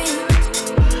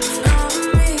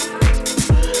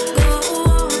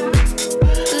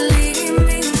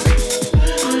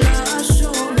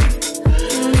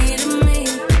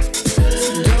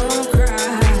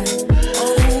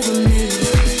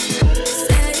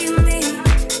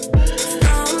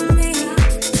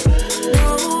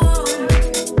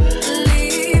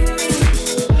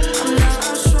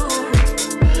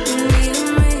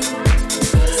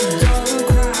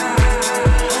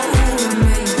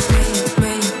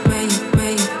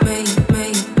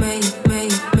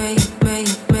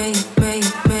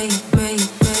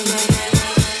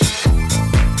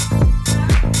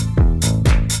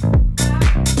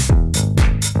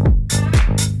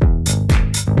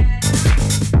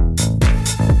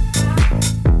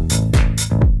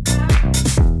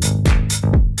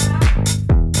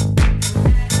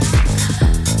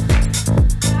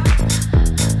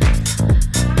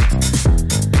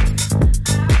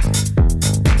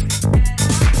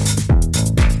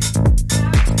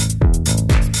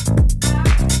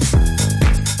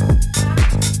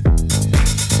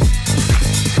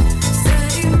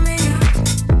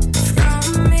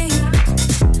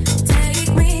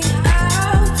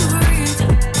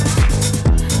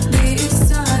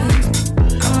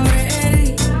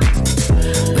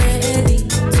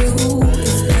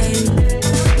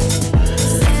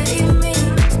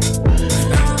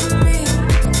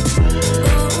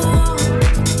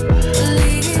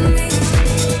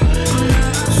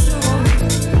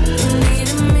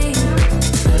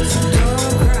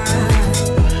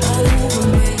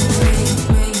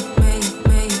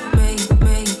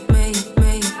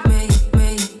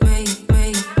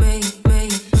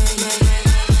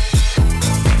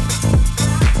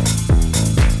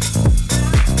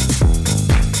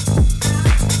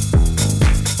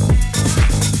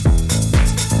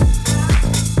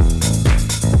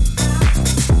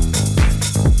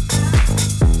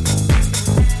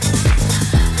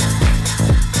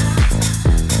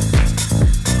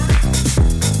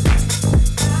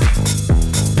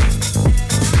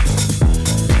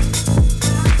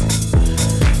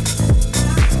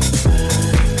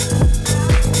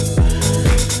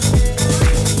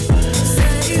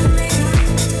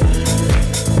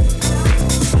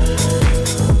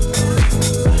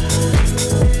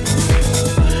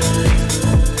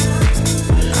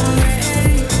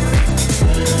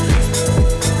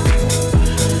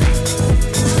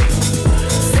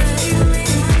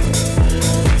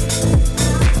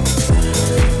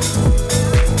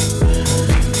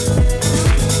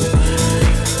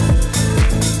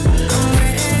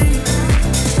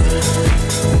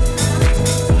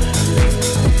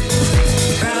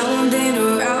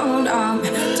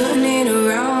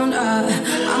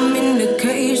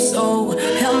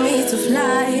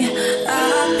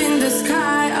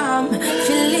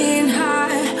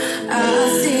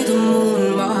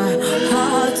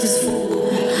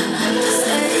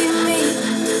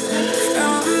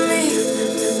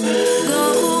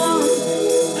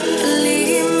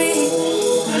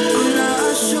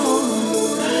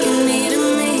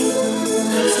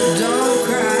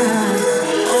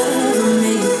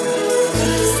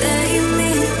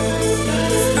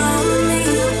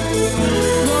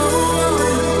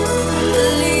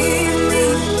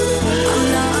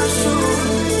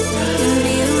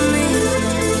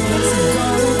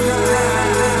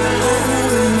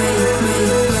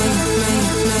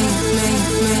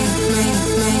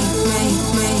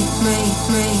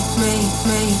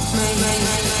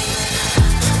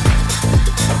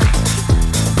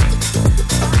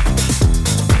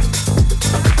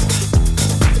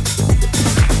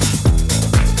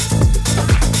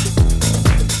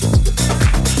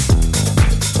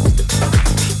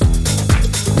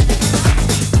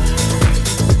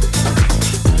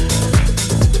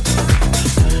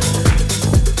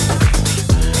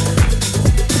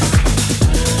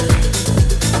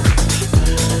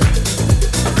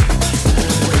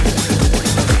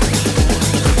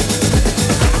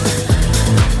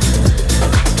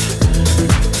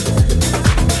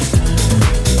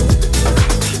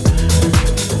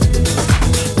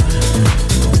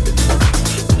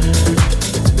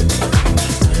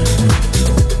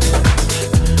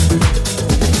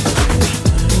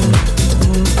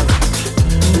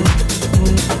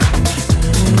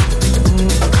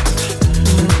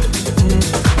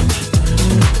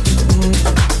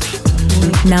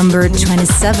 Number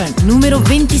 27, numero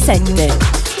 27.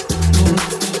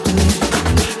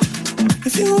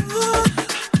 If you want,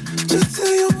 just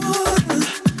say you want.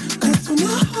 'Cause when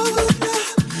I hold you,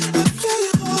 I feel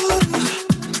you hold me.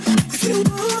 If you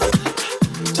want,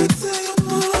 just say you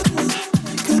want.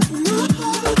 'Cause when I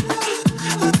hold you,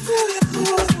 I feel you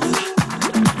hold me.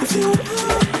 If you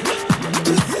want,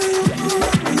 just say you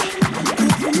want.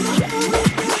 'Cause when I hold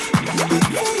you, I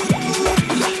feel you hold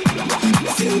me.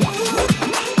 If you want,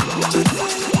 just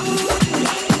say you want.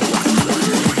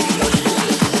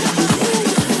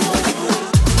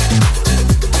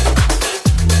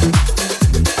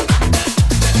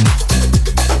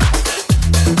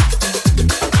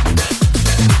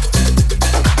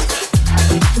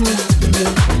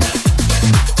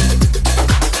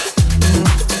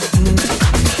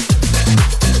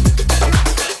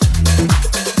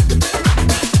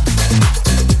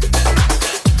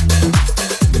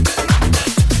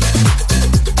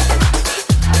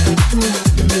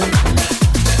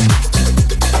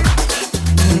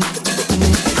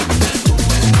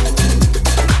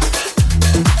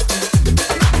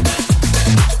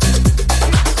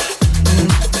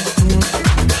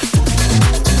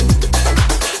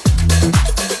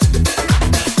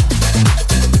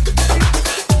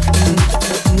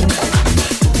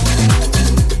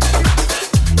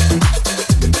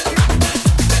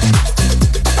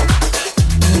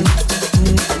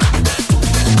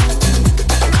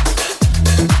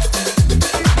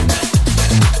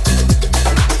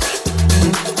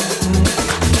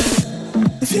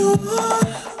 If you want,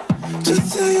 just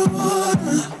say you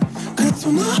wanna. 'Cause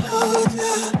when I hold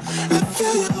you, I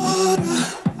feel you hold me.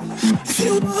 If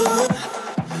you want,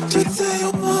 just say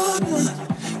you wanna.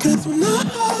 'Cause when I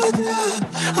hold you,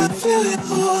 I feel you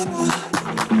hold me.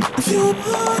 If you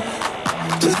want,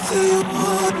 just say you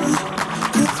wanna.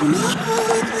 'Cause when I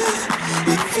hold you,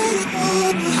 I feel you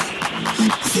hold me.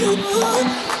 If you want,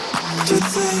 just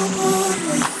say you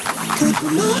wanna. 'Cause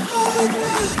when I hold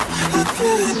you, I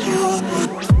feel you hold me.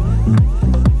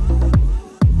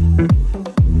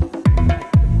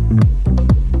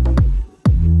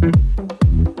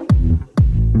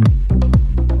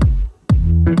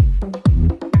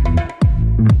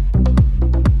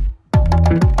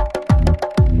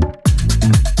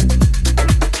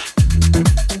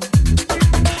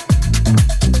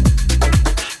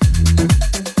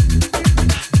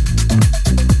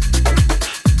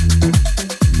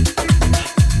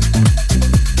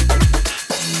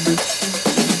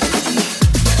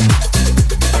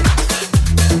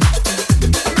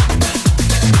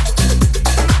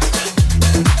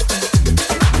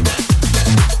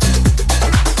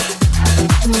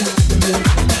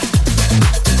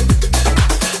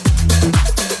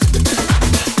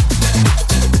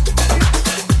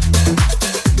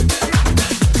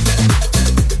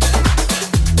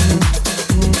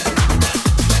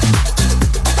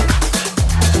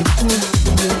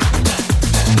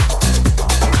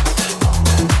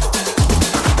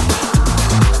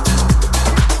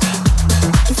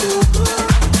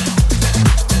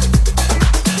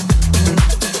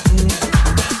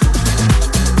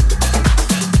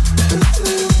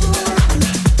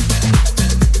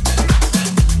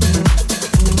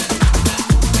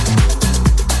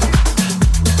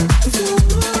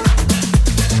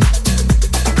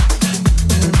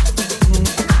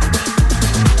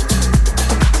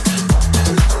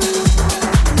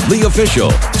 The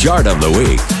official Chart of the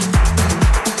Week.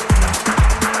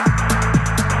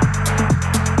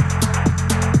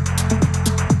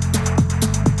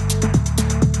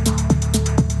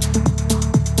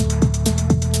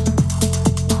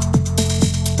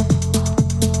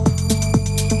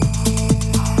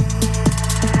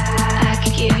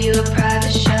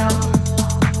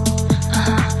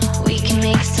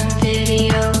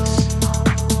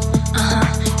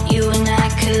 You and I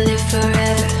could live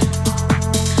forever.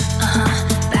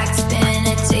 Back spin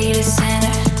it.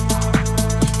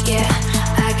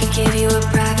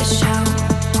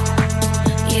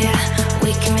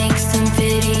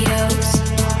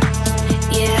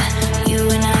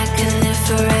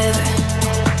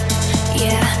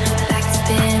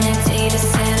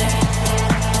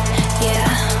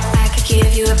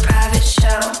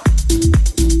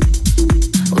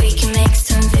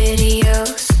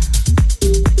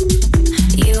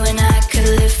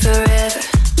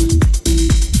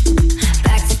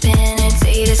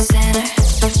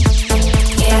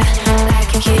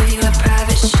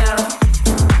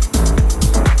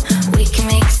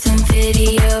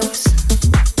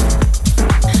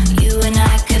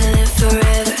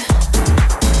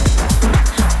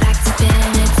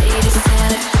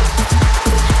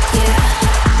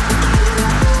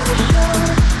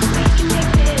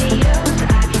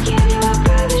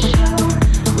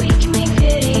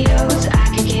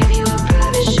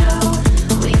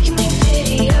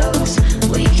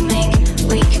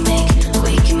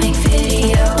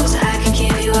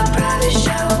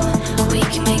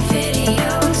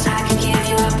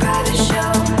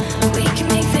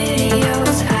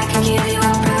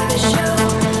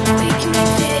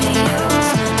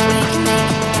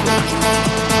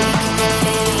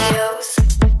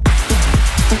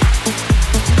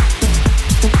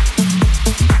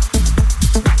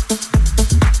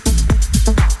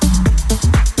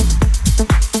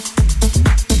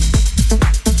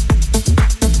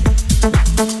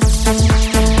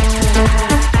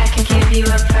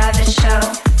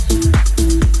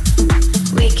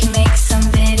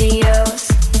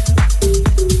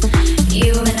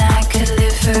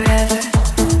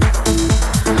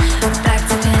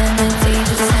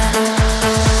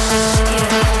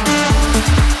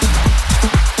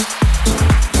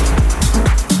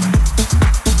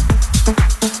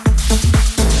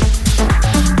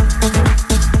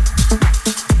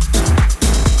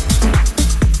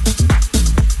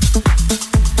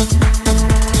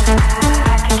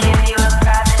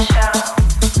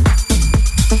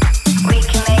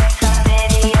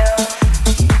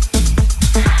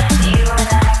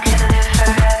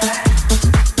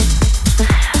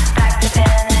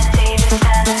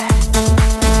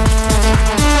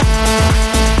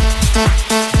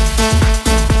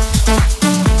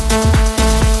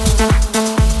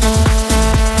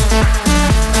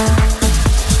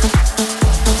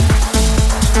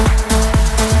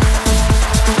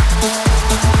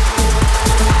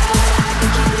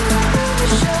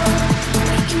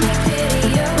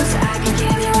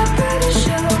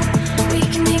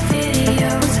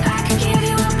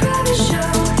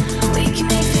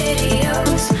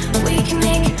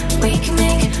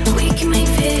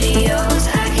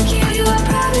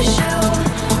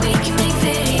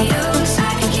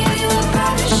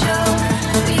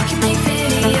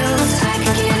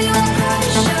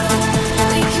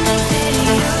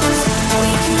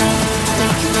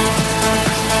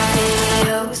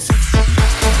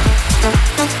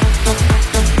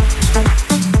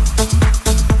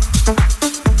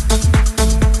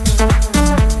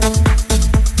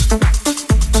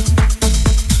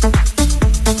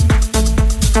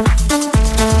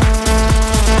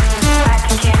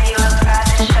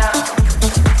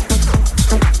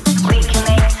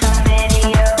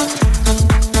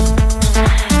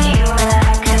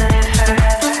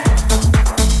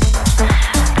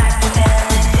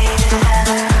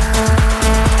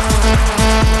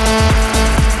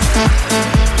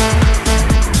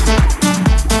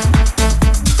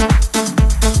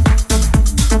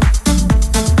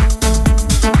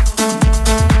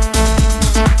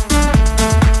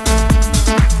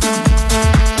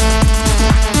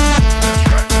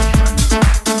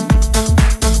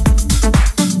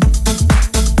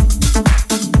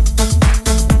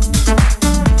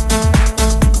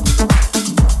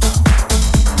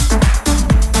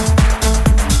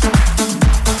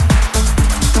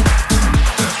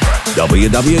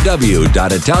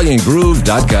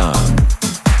 www.italiangroove.com.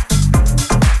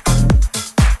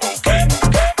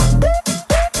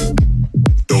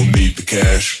 Don't need the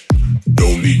cash,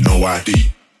 don't need no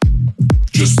ID.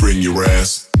 Just bring your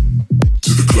ass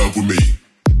to the club with me.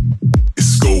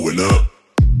 It's going up,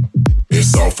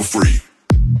 it's all for free.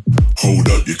 Hold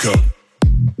up your cup,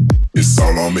 it's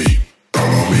all on me, all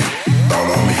on me,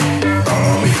 all on me, all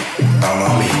on me, all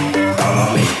on me, all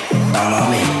on me, all on me, all on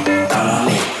me, all on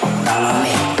me.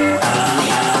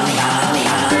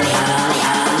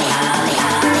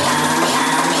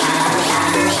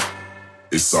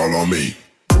 It's all on me.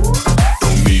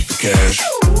 Don't need the cash,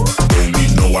 don't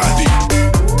need no ID.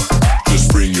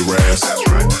 Just bring your ass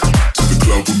to the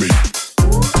club with me.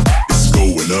 It's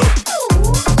going up,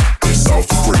 it's all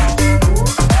for free.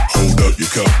 Hold up your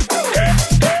cup,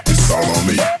 it's all on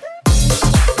me.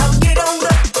 Now get on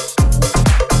up,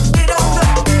 get on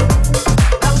up,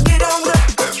 now get on up.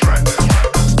 That's right,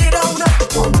 get on up,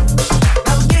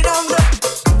 now get on up,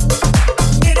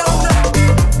 get on up,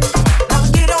 now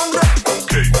get on up.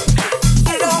 Okay,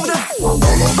 get on up. All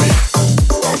on me,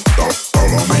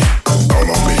 all on me, all on me,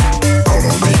 all on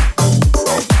me,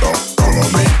 all on me, all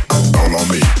on me, all on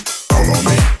me, all on me, all on me,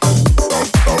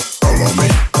 all on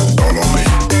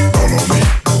me,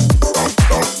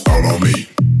 all on me,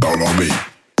 all on me.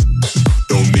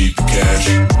 Don't need the cash,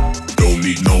 don't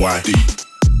need no ID.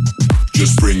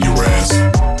 Just bring your ass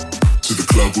to the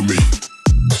club with me.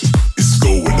 It's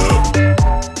going up,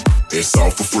 it's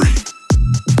all for free.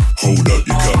 Hold up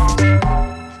your cup,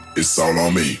 it's all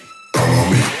on me, all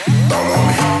on me, all on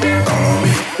me, all on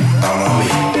me, all on me,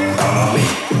 all on me, all on me,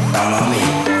 all on me,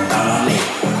 all on me.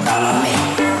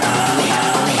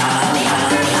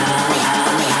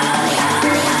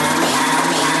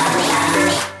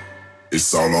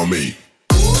 It's all on me.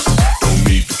 Don't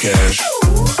need the cash,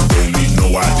 don't need no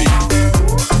ID.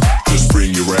 Just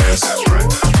bring your ass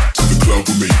to the club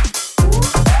with me.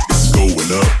 It's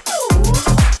going up,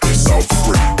 it's all for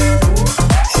free.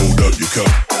 Hold up your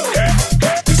cup,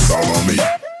 it's all on me.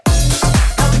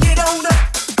 Get on up,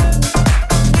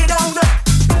 get on up,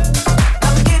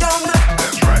 get on up.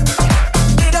 That's right.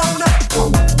 Get on up,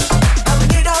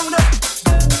 get on up,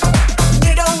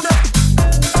 get on up,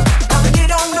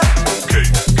 get on up. Okay,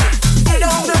 get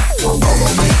on up. All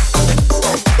on me,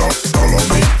 all on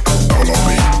me, all on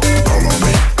me, all on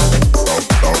me,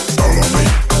 all on me, all on me,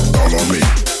 all on me, all on me,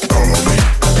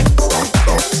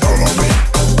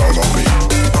 all on me, all on me,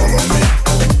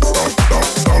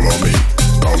 all on me,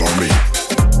 all on me.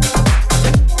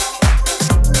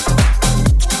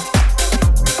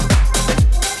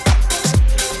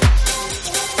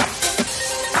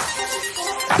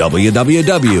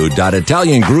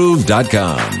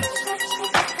 www.italiangroove.com.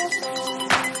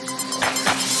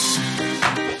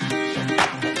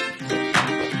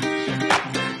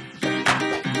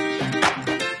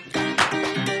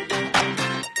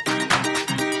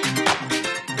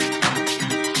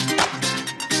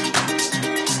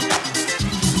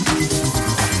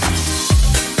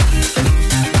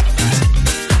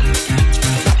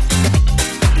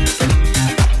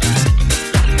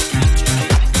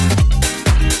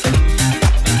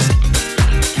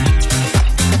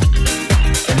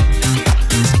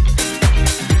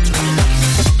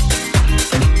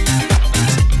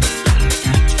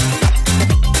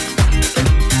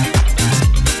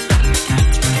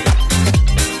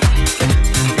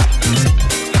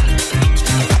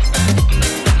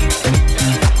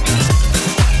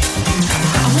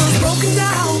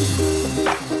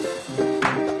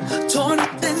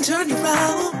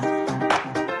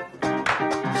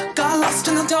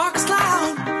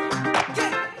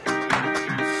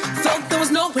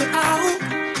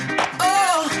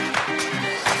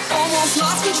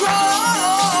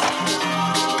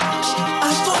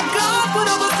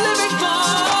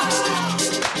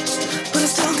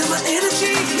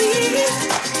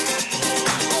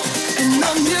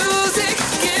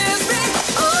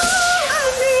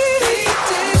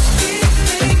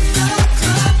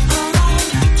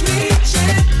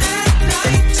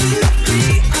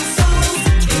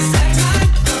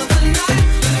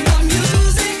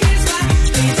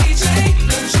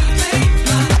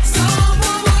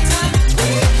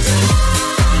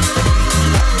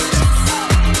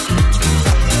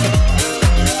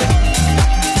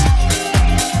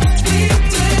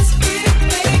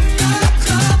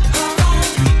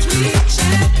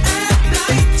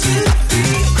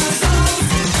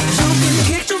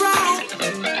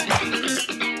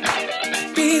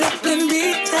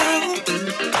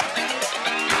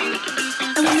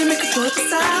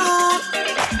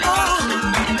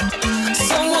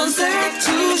 Someone's there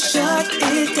to shut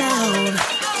it down.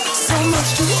 So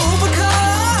much to overcome.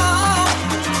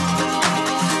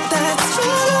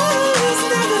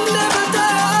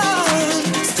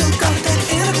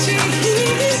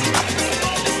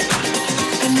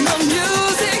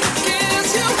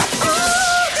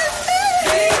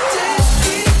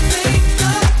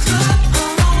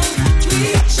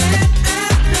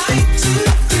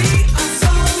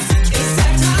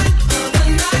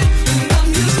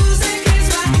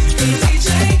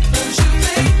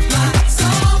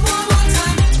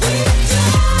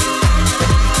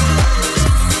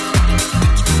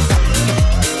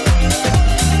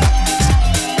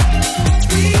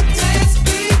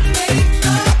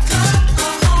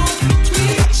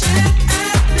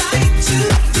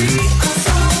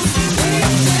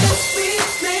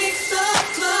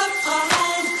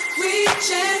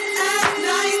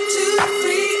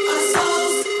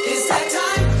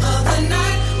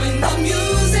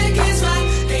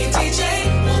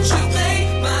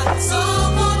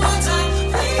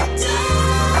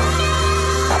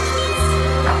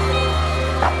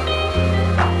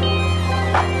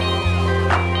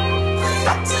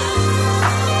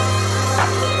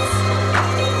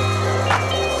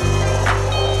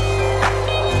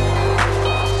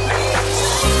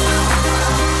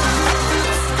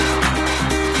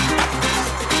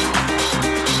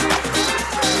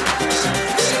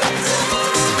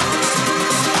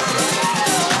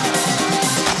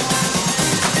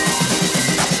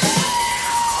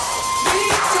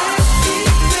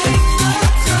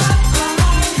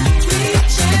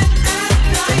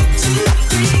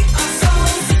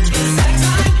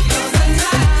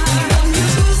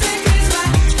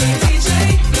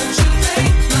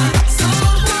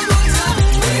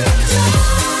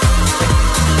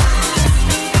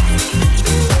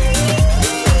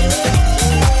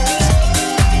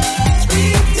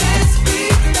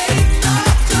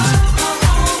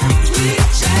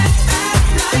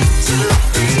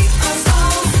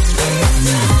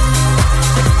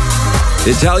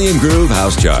 Italian Groove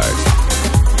House Chart.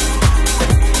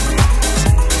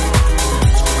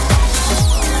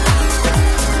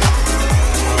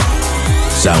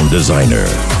 Sound Designer.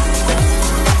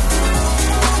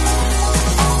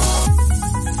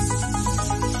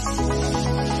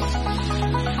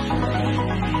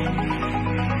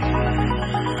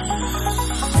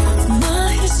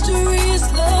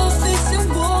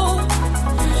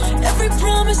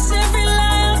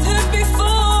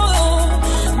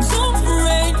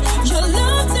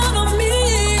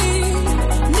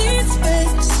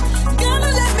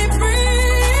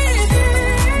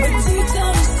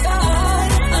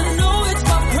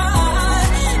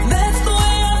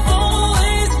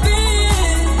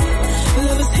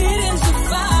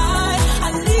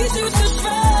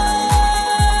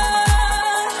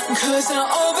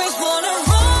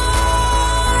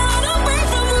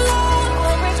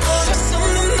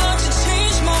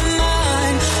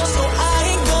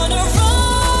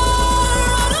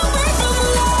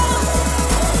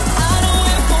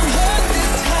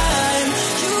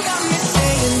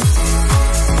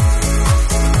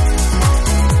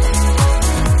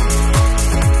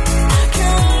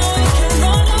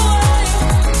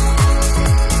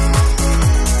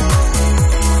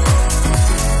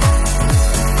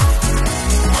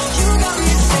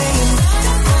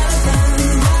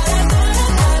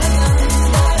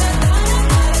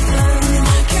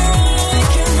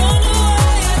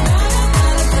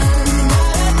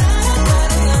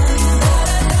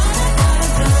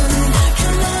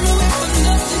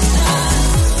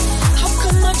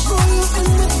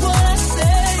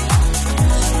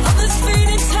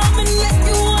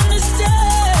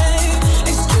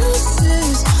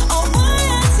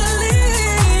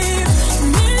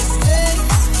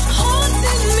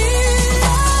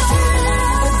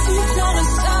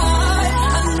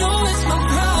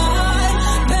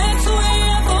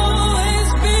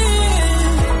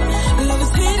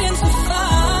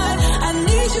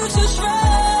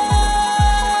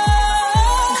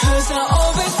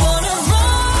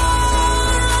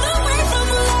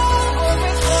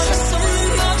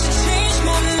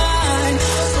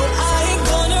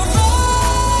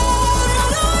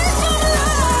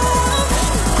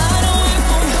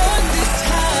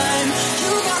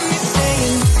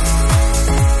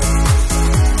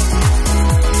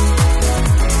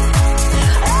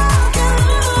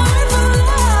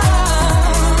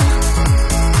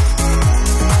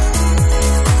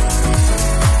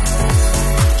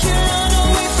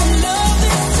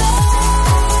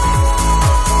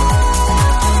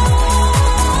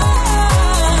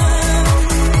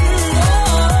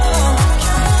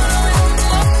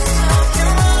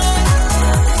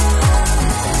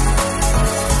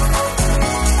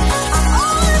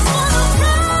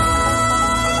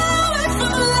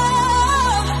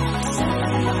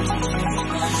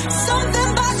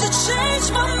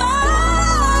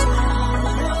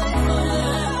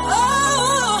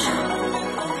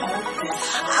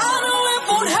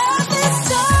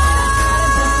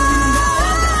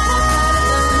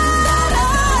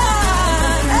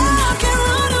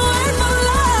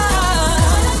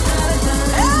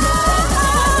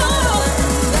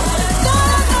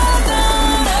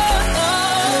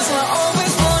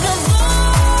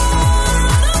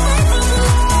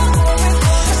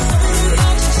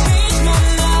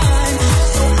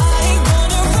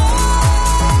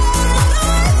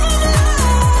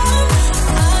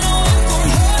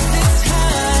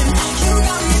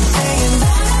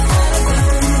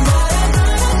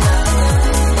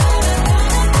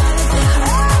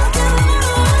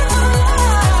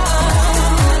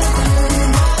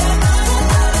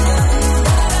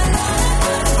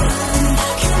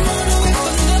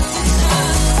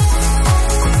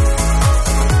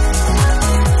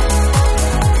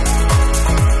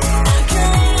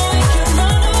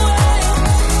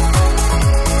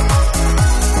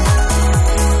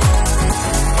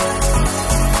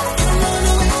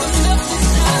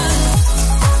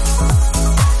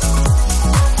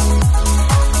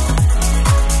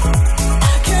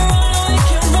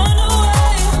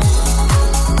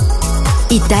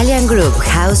 Italian Groove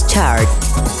House Chart.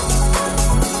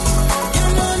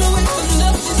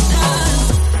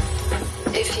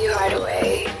 If you hide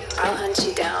away, I'll hunt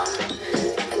you down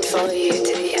and follow you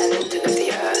to the end of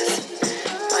the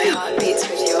earth. My heart beats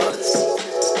with yours,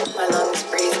 my lungs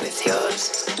breathe with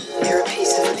yours. You're a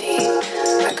piece of me,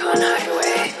 I can't hide away.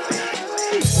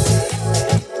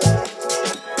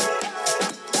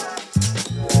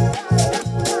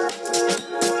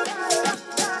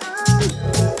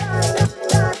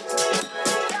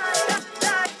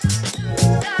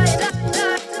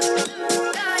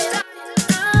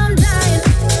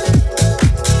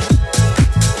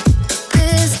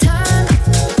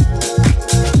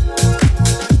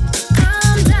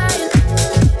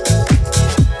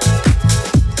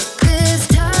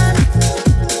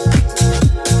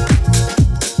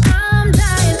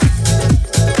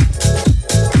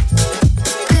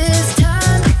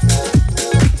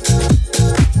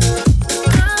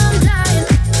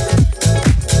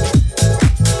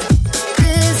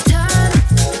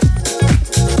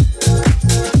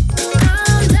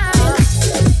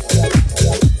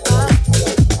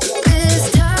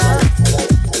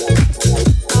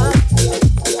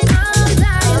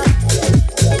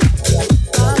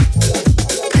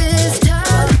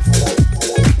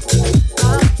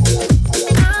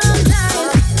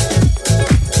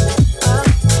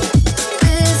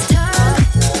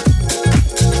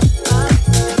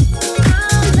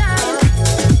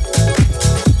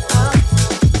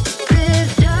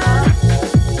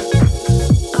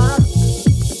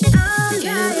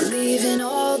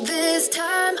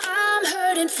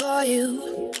 for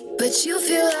you, but you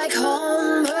feel like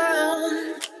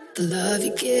homegrown. The love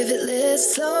you give it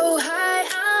lifts so high.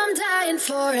 I'm dying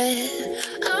for it,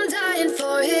 I'm dying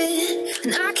for it,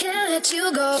 and I can't let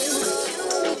you go.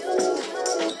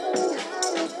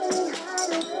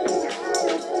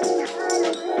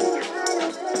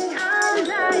 I'm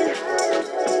dying.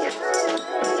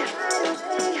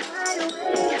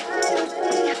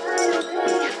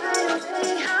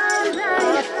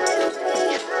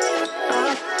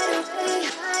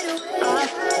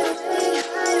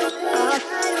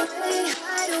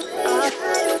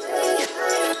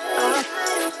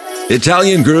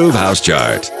 Italian Groove House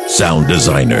Chart. Sound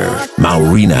designer,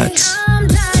 Maurinats.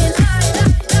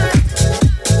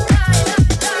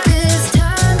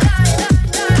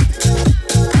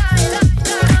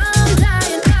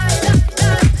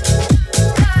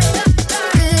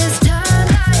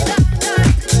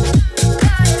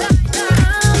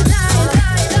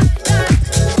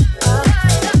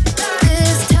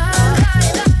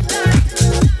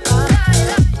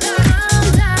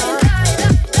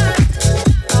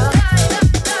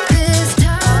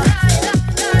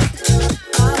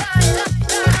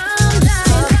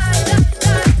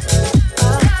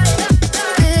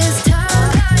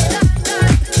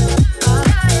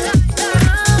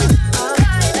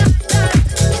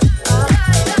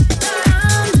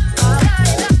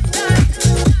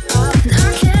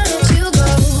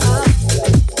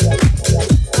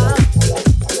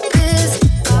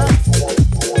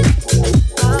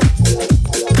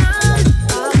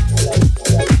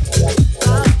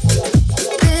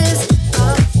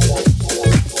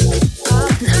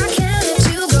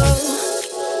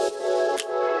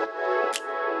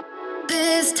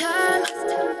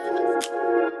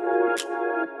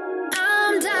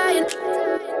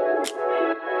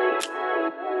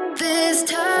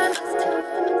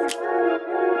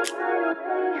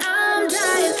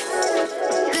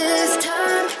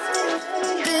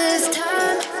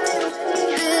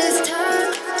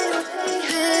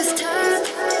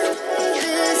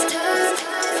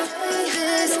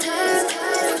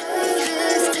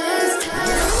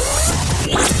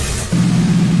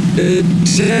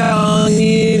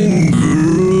 Italian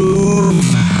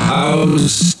Groove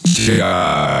House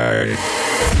Chart.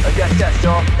 Yes, yes,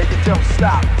 y'all, if you don't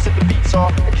stop, sit the beats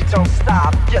off, if you don't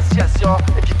stop. Yes, yes, y'all,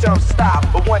 if you don't stop.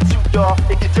 But 1, 2, y'all,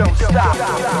 if you don't stop.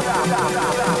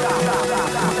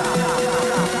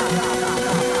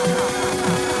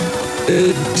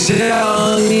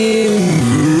 Italian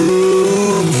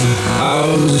Groove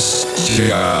House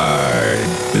Chart.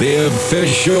 The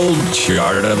official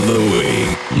chart of the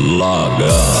week. Log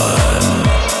on.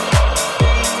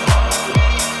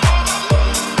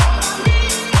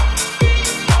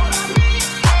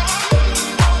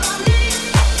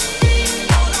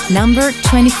 Number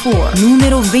 24,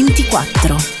 numero 24.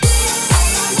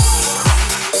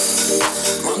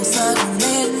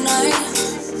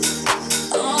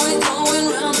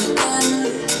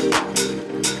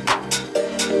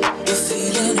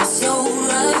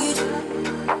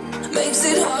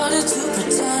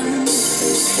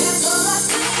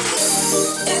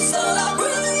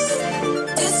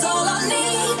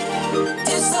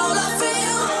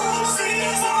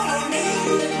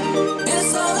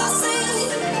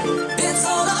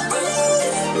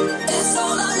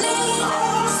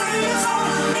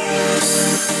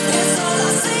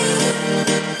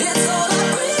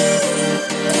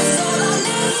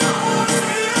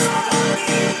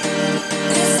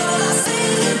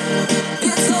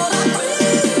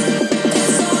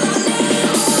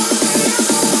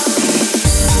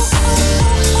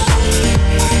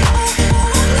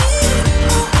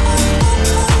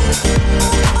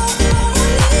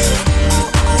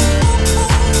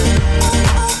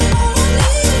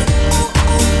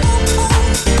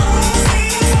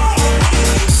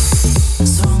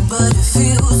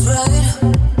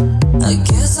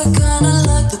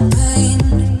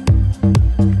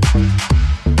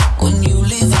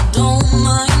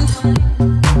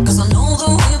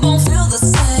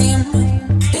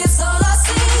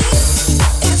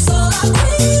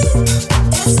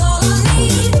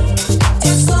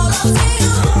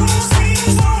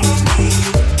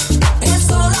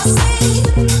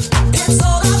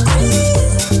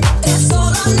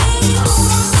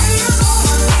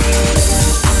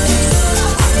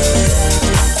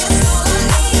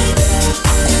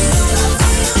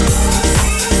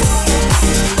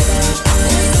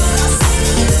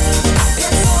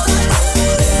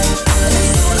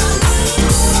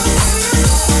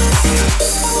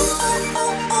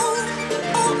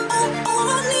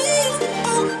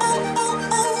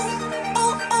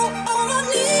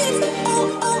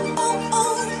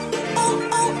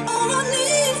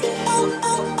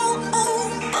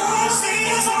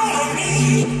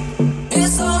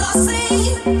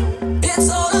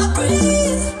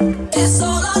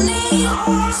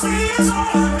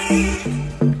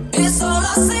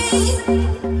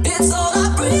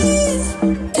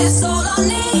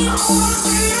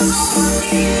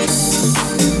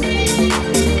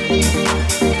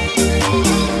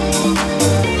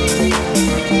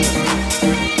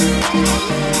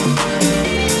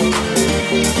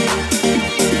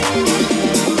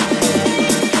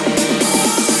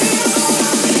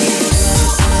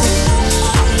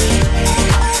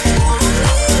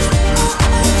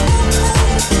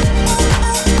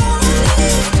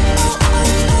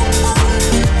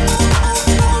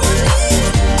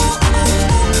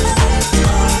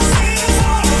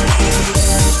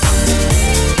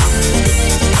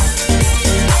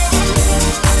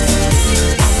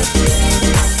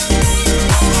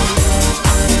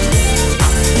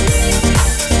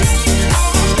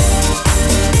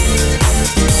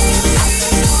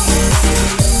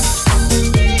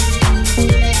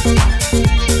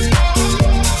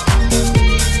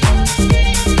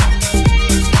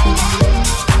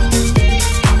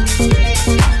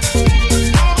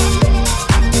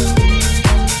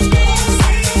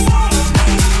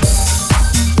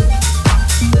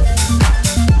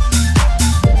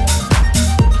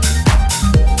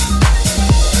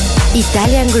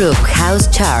 Groove House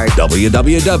Chart.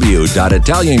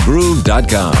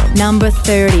 www.italiangroove.com. Number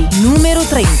 30, numero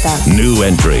 30. New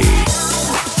entry.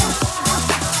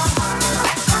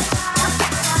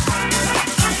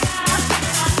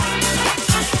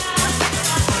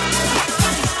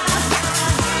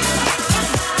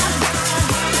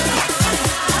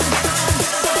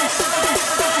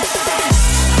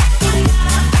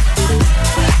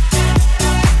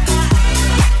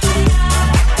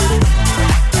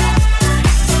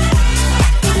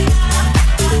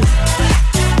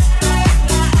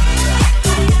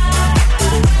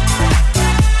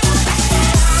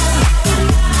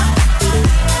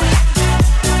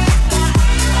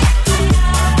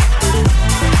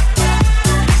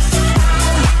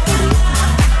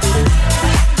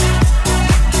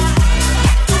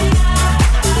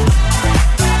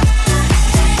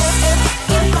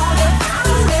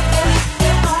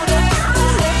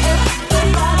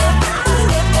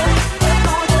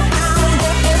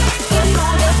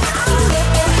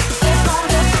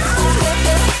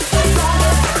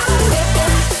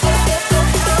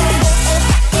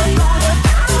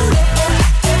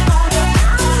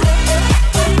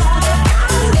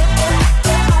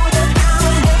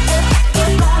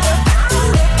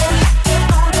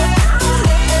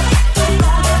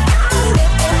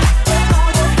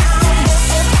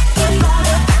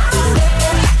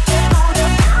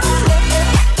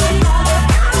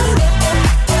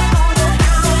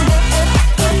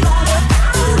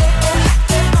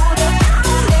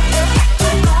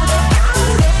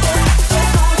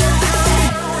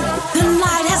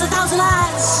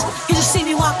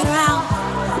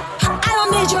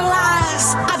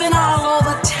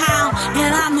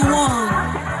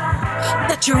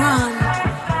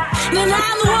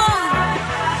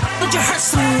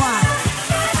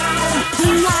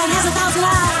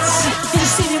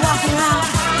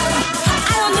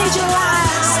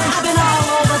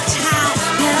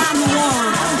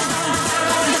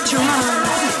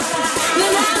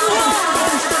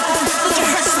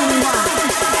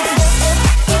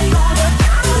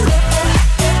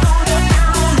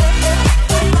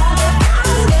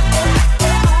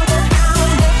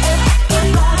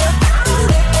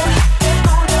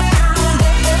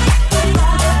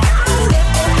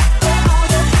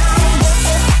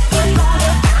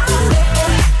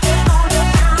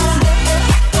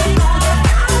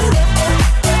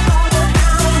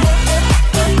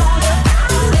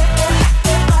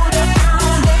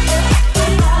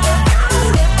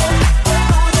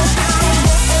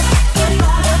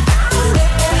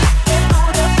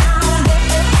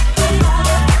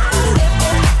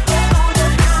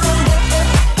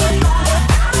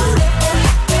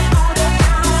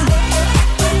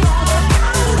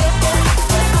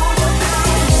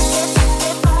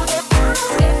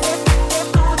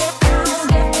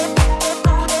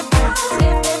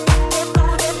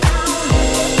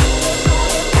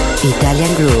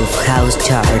 Italian Groove House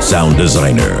Chart. Sound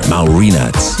designer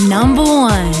Maurinats. Number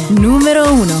 1, numero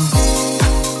 1.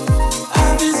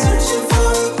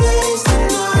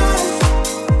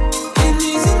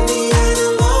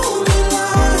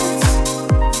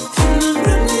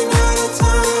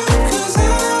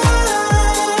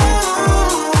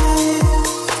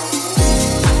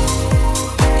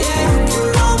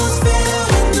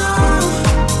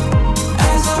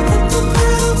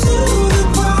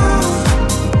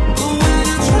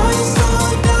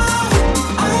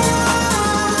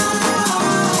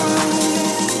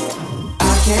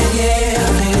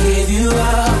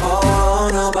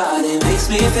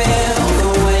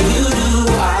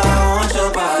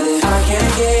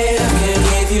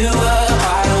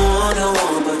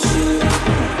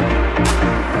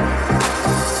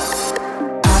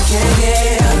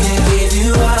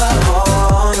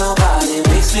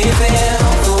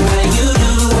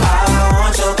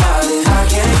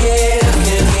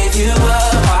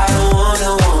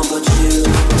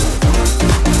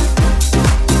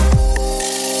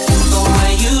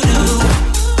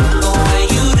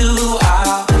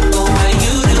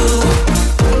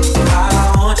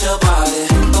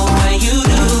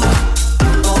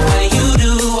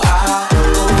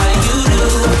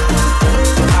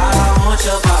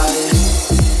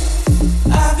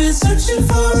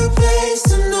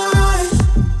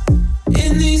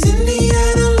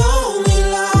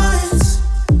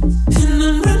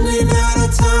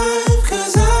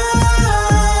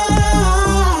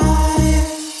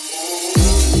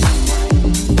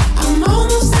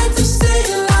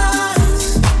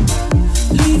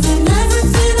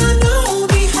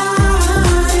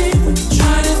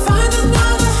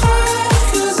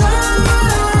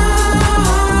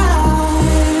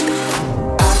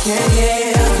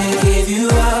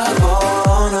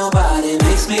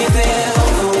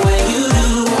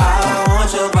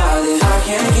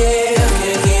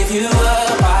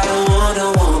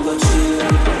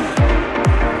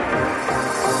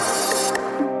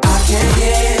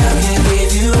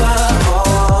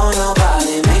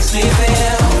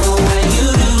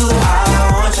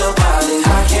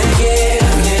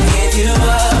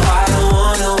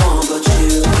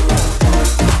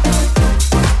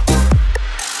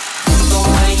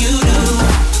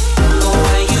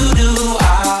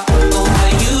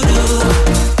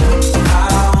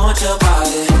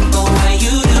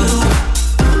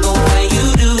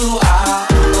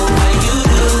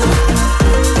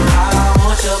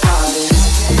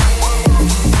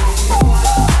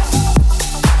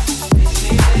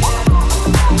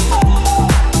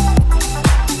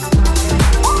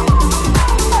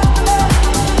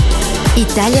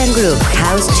 Italian Groove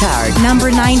House Chart.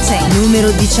 Number 19,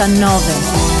 numero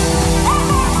 19.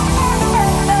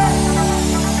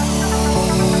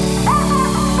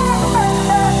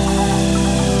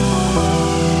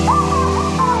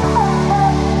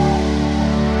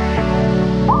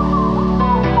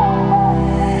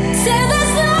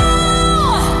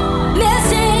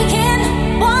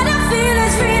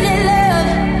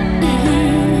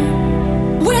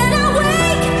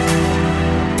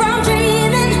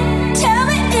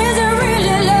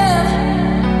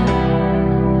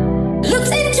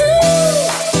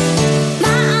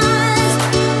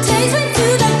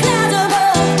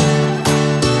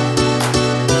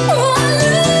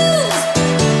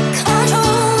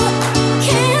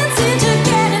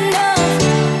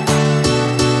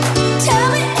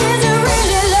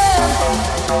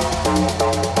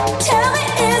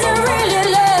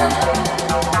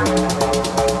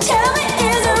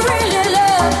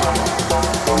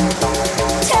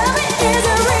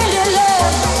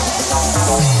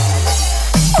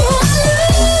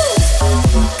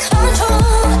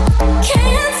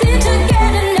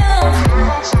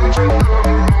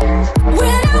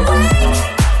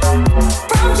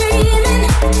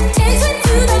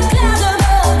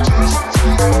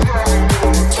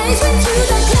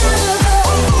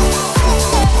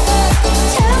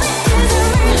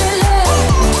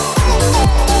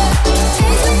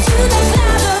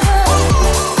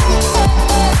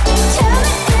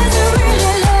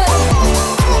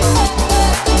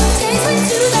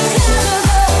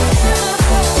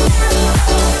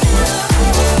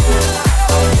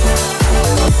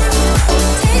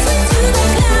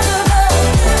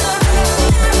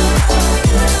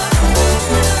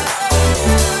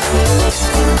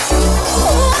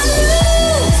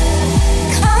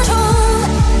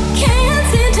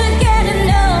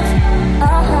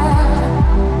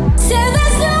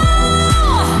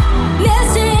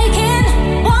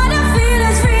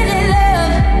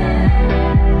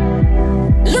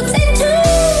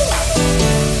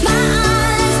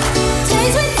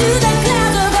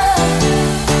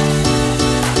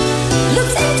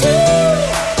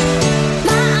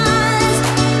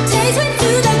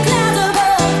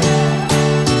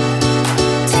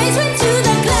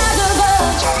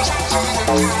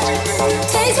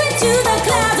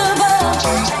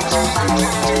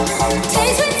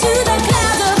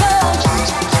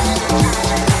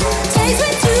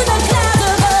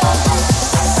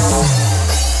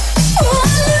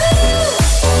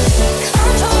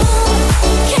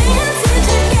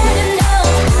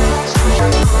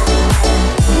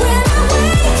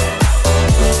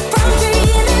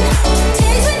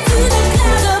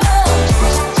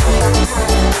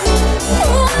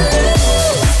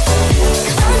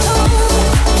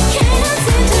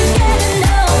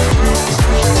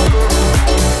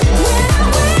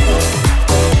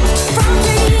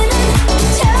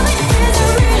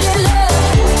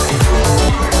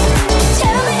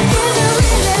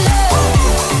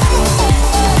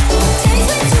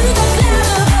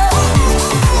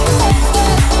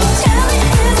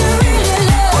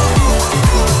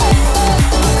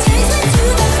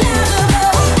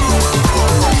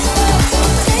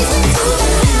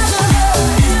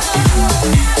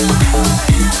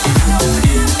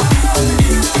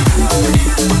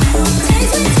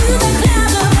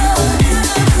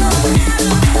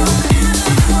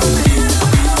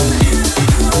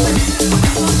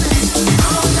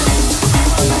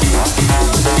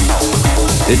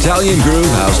 Italian Groove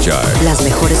House Chart. Las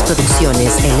mejores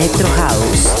producciones Electro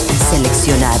House,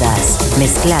 seleccionadas,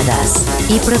 mezcladas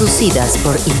y producidas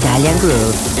por Italian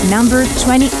Groove. Number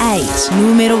 28,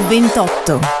 numero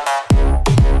 28.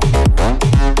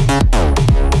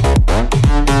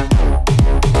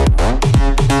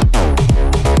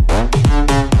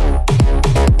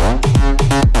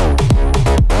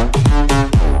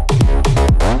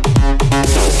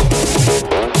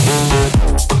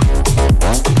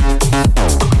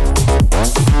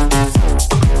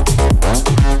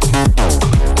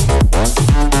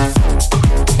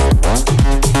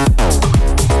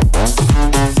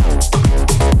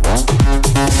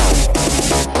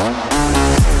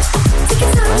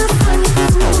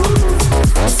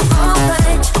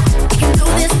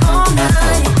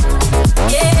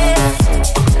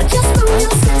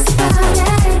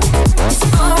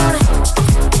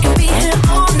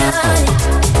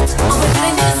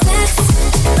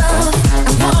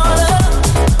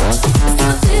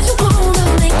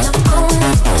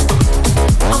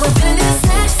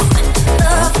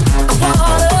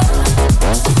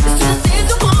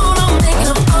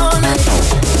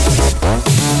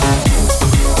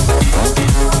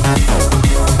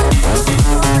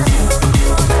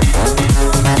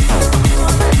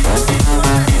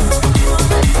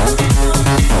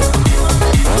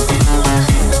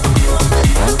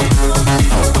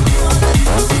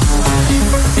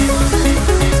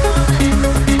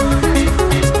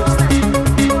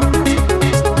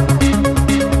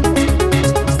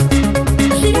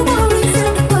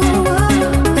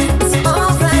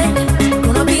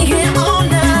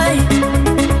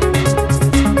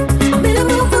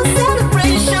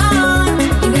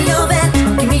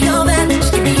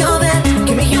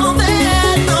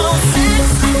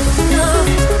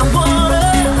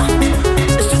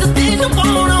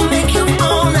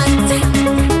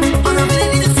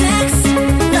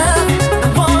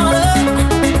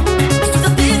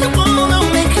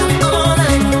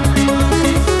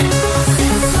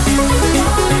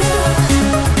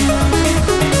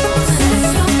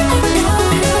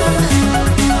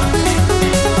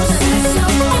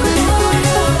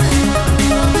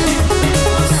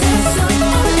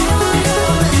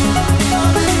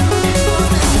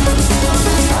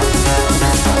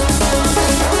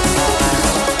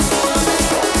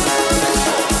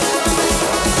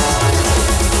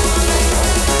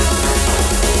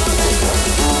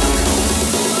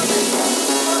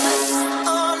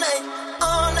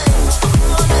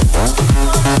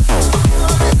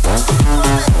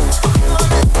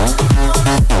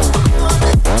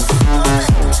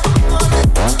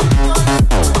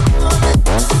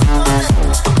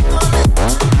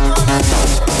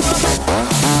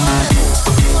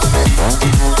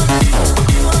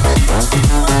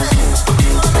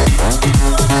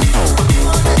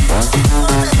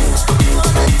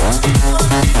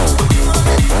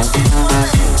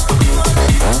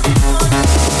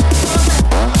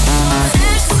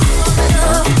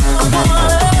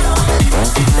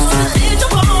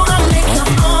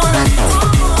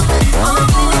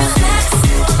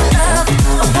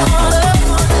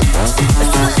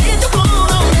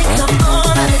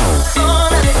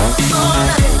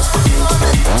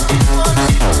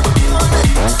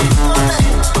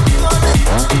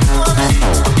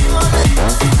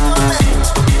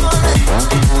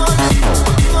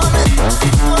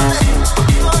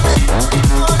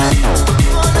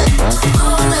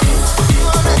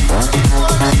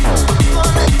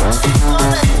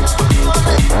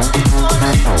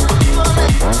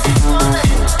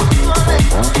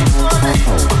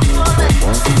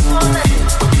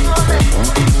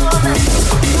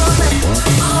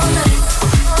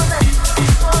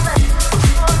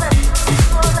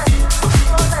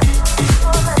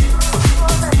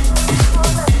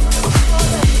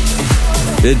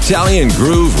 Italian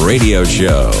Groove Radio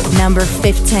Show. Number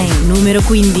 15, numero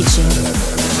 15.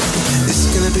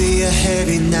 It's gonna be a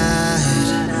heavy night.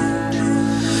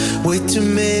 Way too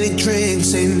many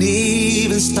drinks ain't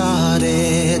even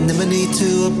started. Never need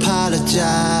to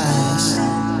apologize.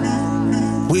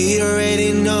 We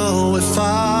already know we're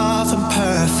far from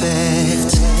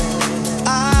perfect.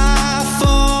 I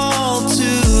fall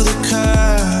to the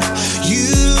curb.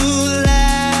 You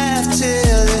laugh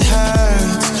till it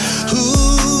hurts.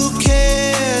 Who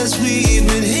cares? We've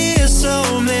been here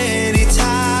so many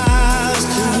times.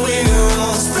 We're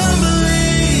all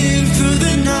stumbling through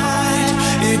the night.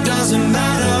 It doesn't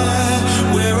matter.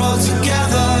 We're all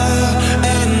together,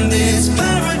 and it's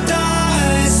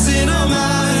paradise in our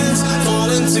minds.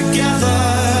 Falling together,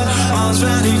 arms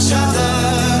around each other.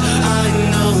 I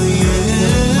know you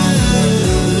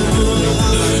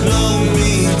know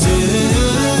me too.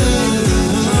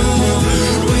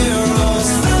 We're all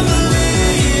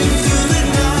stumbling through the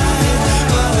night,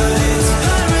 but it's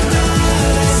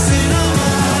paradise in our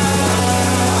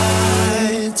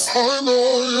minds. I know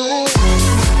you.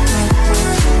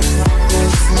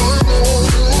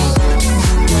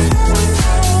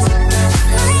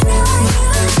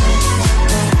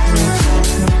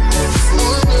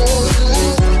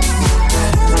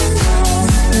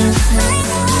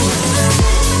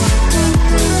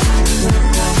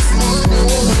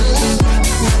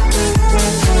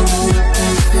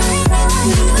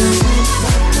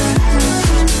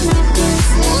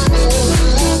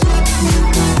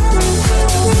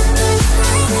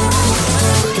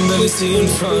 See in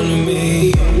front of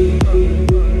me,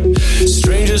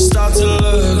 strangers start to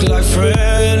look like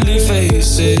friendly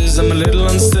faces. I'm a little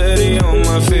unsteady on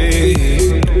my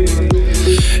feet,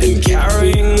 and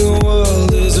carrying the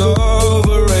world is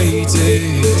overrated.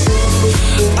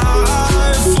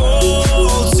 I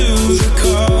fall to the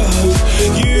curb.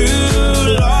 You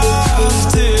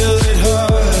laugh till it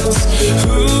hurts.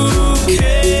 Who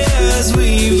cares?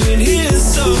 We've been here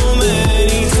so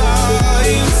many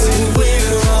times.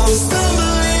 We're all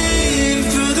stumbling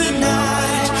through the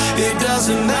night. It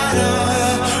doesn't matter.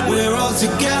 We're all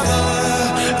together,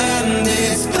 and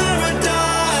it's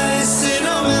paradise in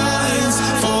our minds.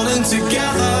 Falling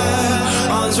together,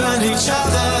 arms around each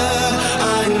other.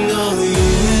 I know you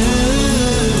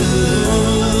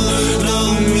know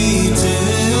me too.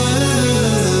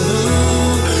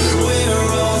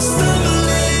 We're all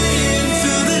stumbling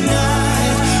through the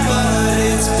night, but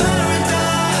it's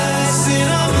paradise in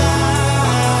our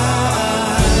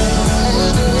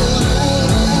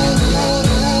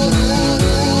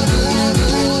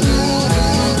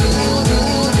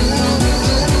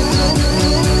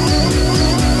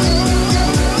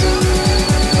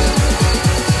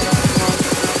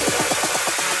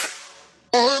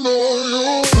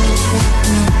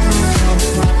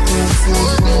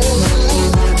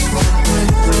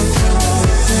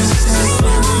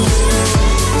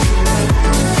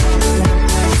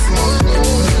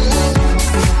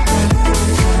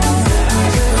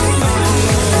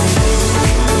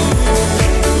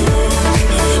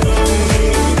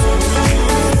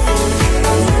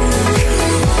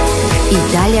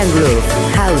Italian Groove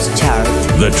House Chart.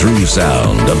 The true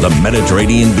sound of the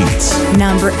Mediterranean beats.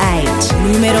 Number 8,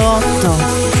 numero 8.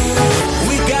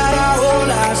 We got our whole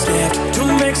lives left to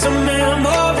make some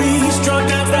memories. Drunk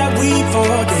nights that we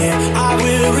forget, I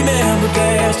will remember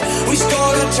best. We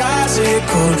stole a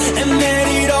tricycle and then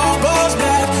it all goes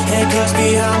back. Handcuffs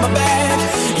behind my back,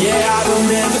 yeah, I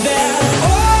remember that.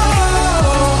 Oh,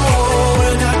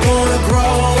 we're not gonna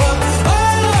grow up. Oh,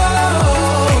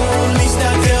 at least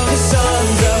not till the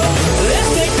sun's up. Let's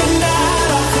take the night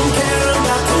off and care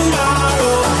about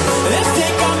tomorrow. Let's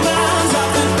take our minds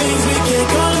off the things we can't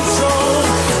control.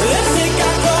 Let's take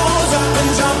our clothes off and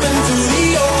jump into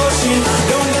the ocean.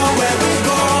 Don't know where we're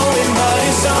going, but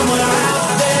it's somewhere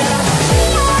out there.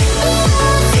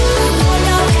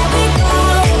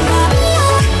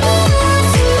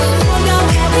 Don't know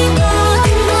where we're going.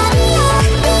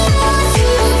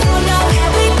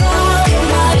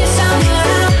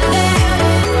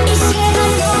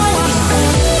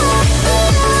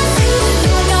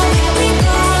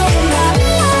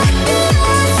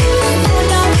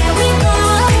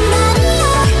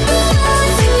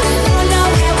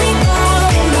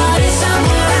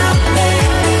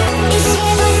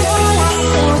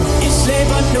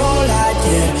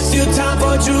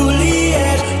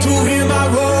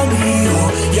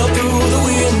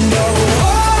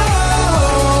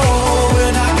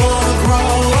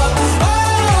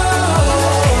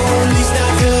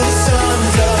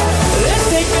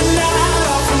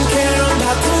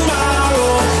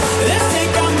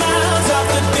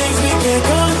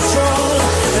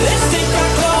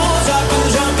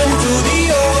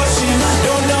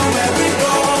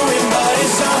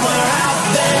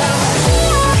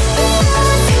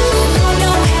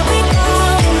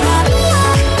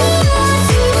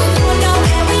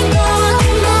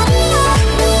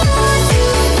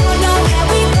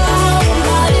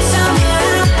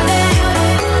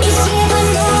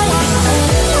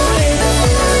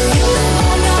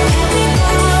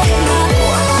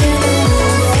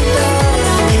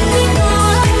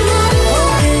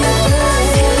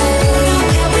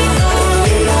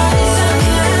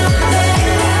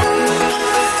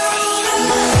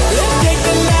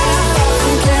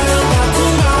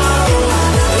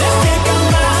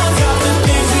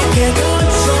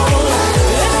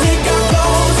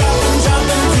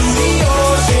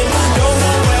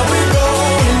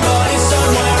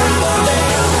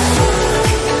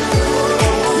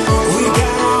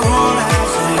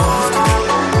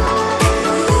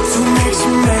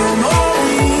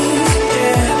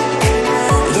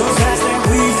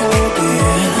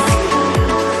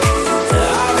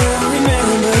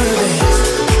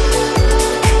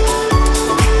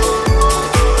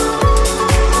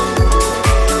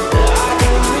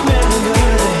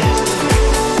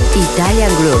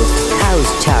 Italian Groove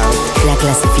House Chart, la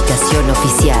clasificación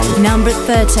oficial. Number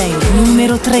 13,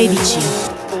 numero 13.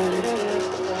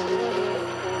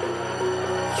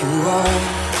 You are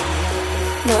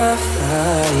my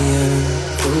fire,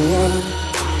 the one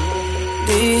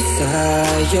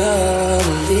desire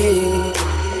to leave.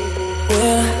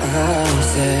 When I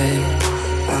say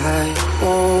I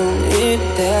want it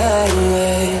that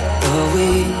way, but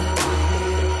we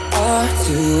are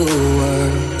 2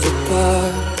 worlds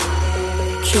apart.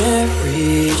 Can't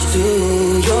reach to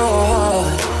your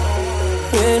heart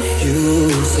when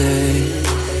you say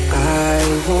I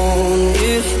want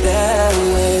it that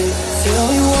way. Tell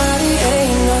me why it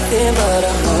ain't nothing but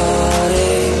a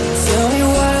heartache. Tell me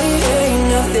why it ain't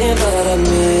nothing but a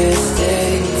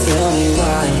mistake. Tell me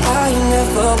why I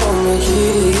never wanna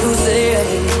hear you say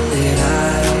that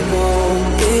I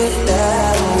want it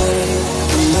that way.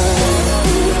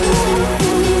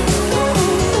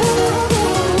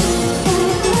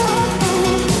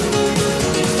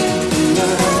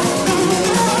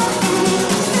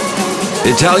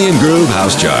 Italian Groove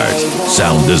House Chart.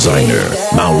 Sound designer,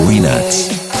 Maurinats.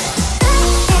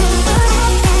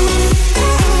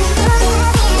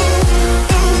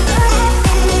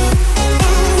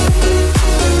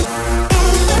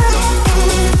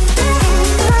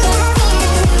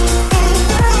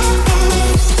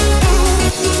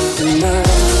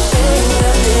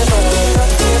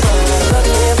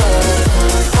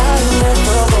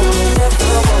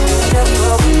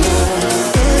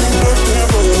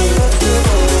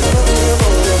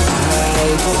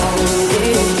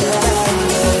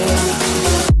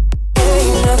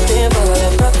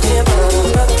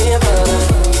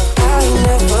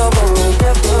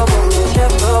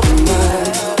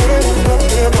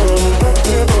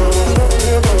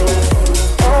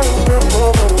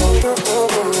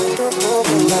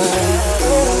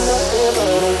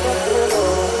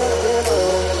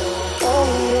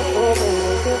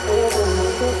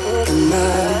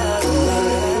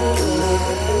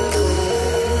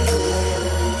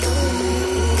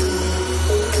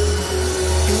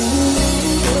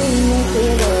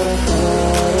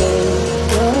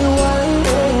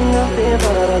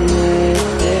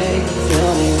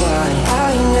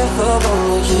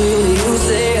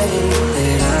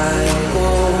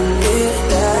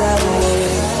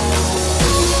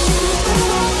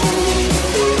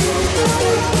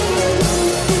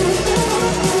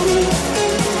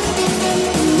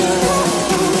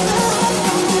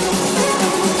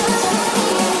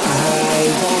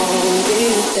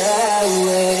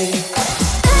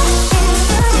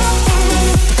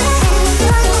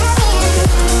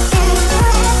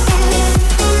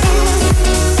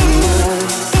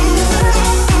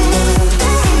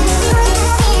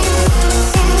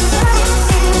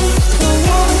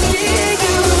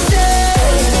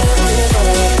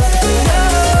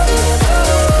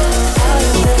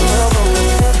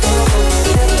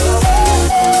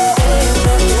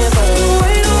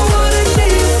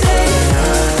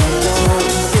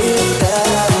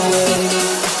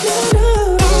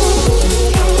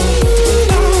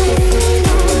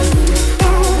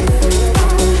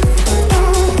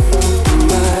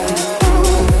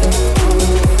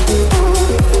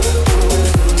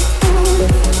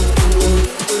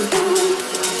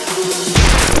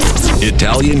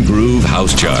 Italian Groove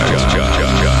House Chart.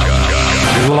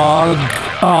 Log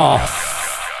off.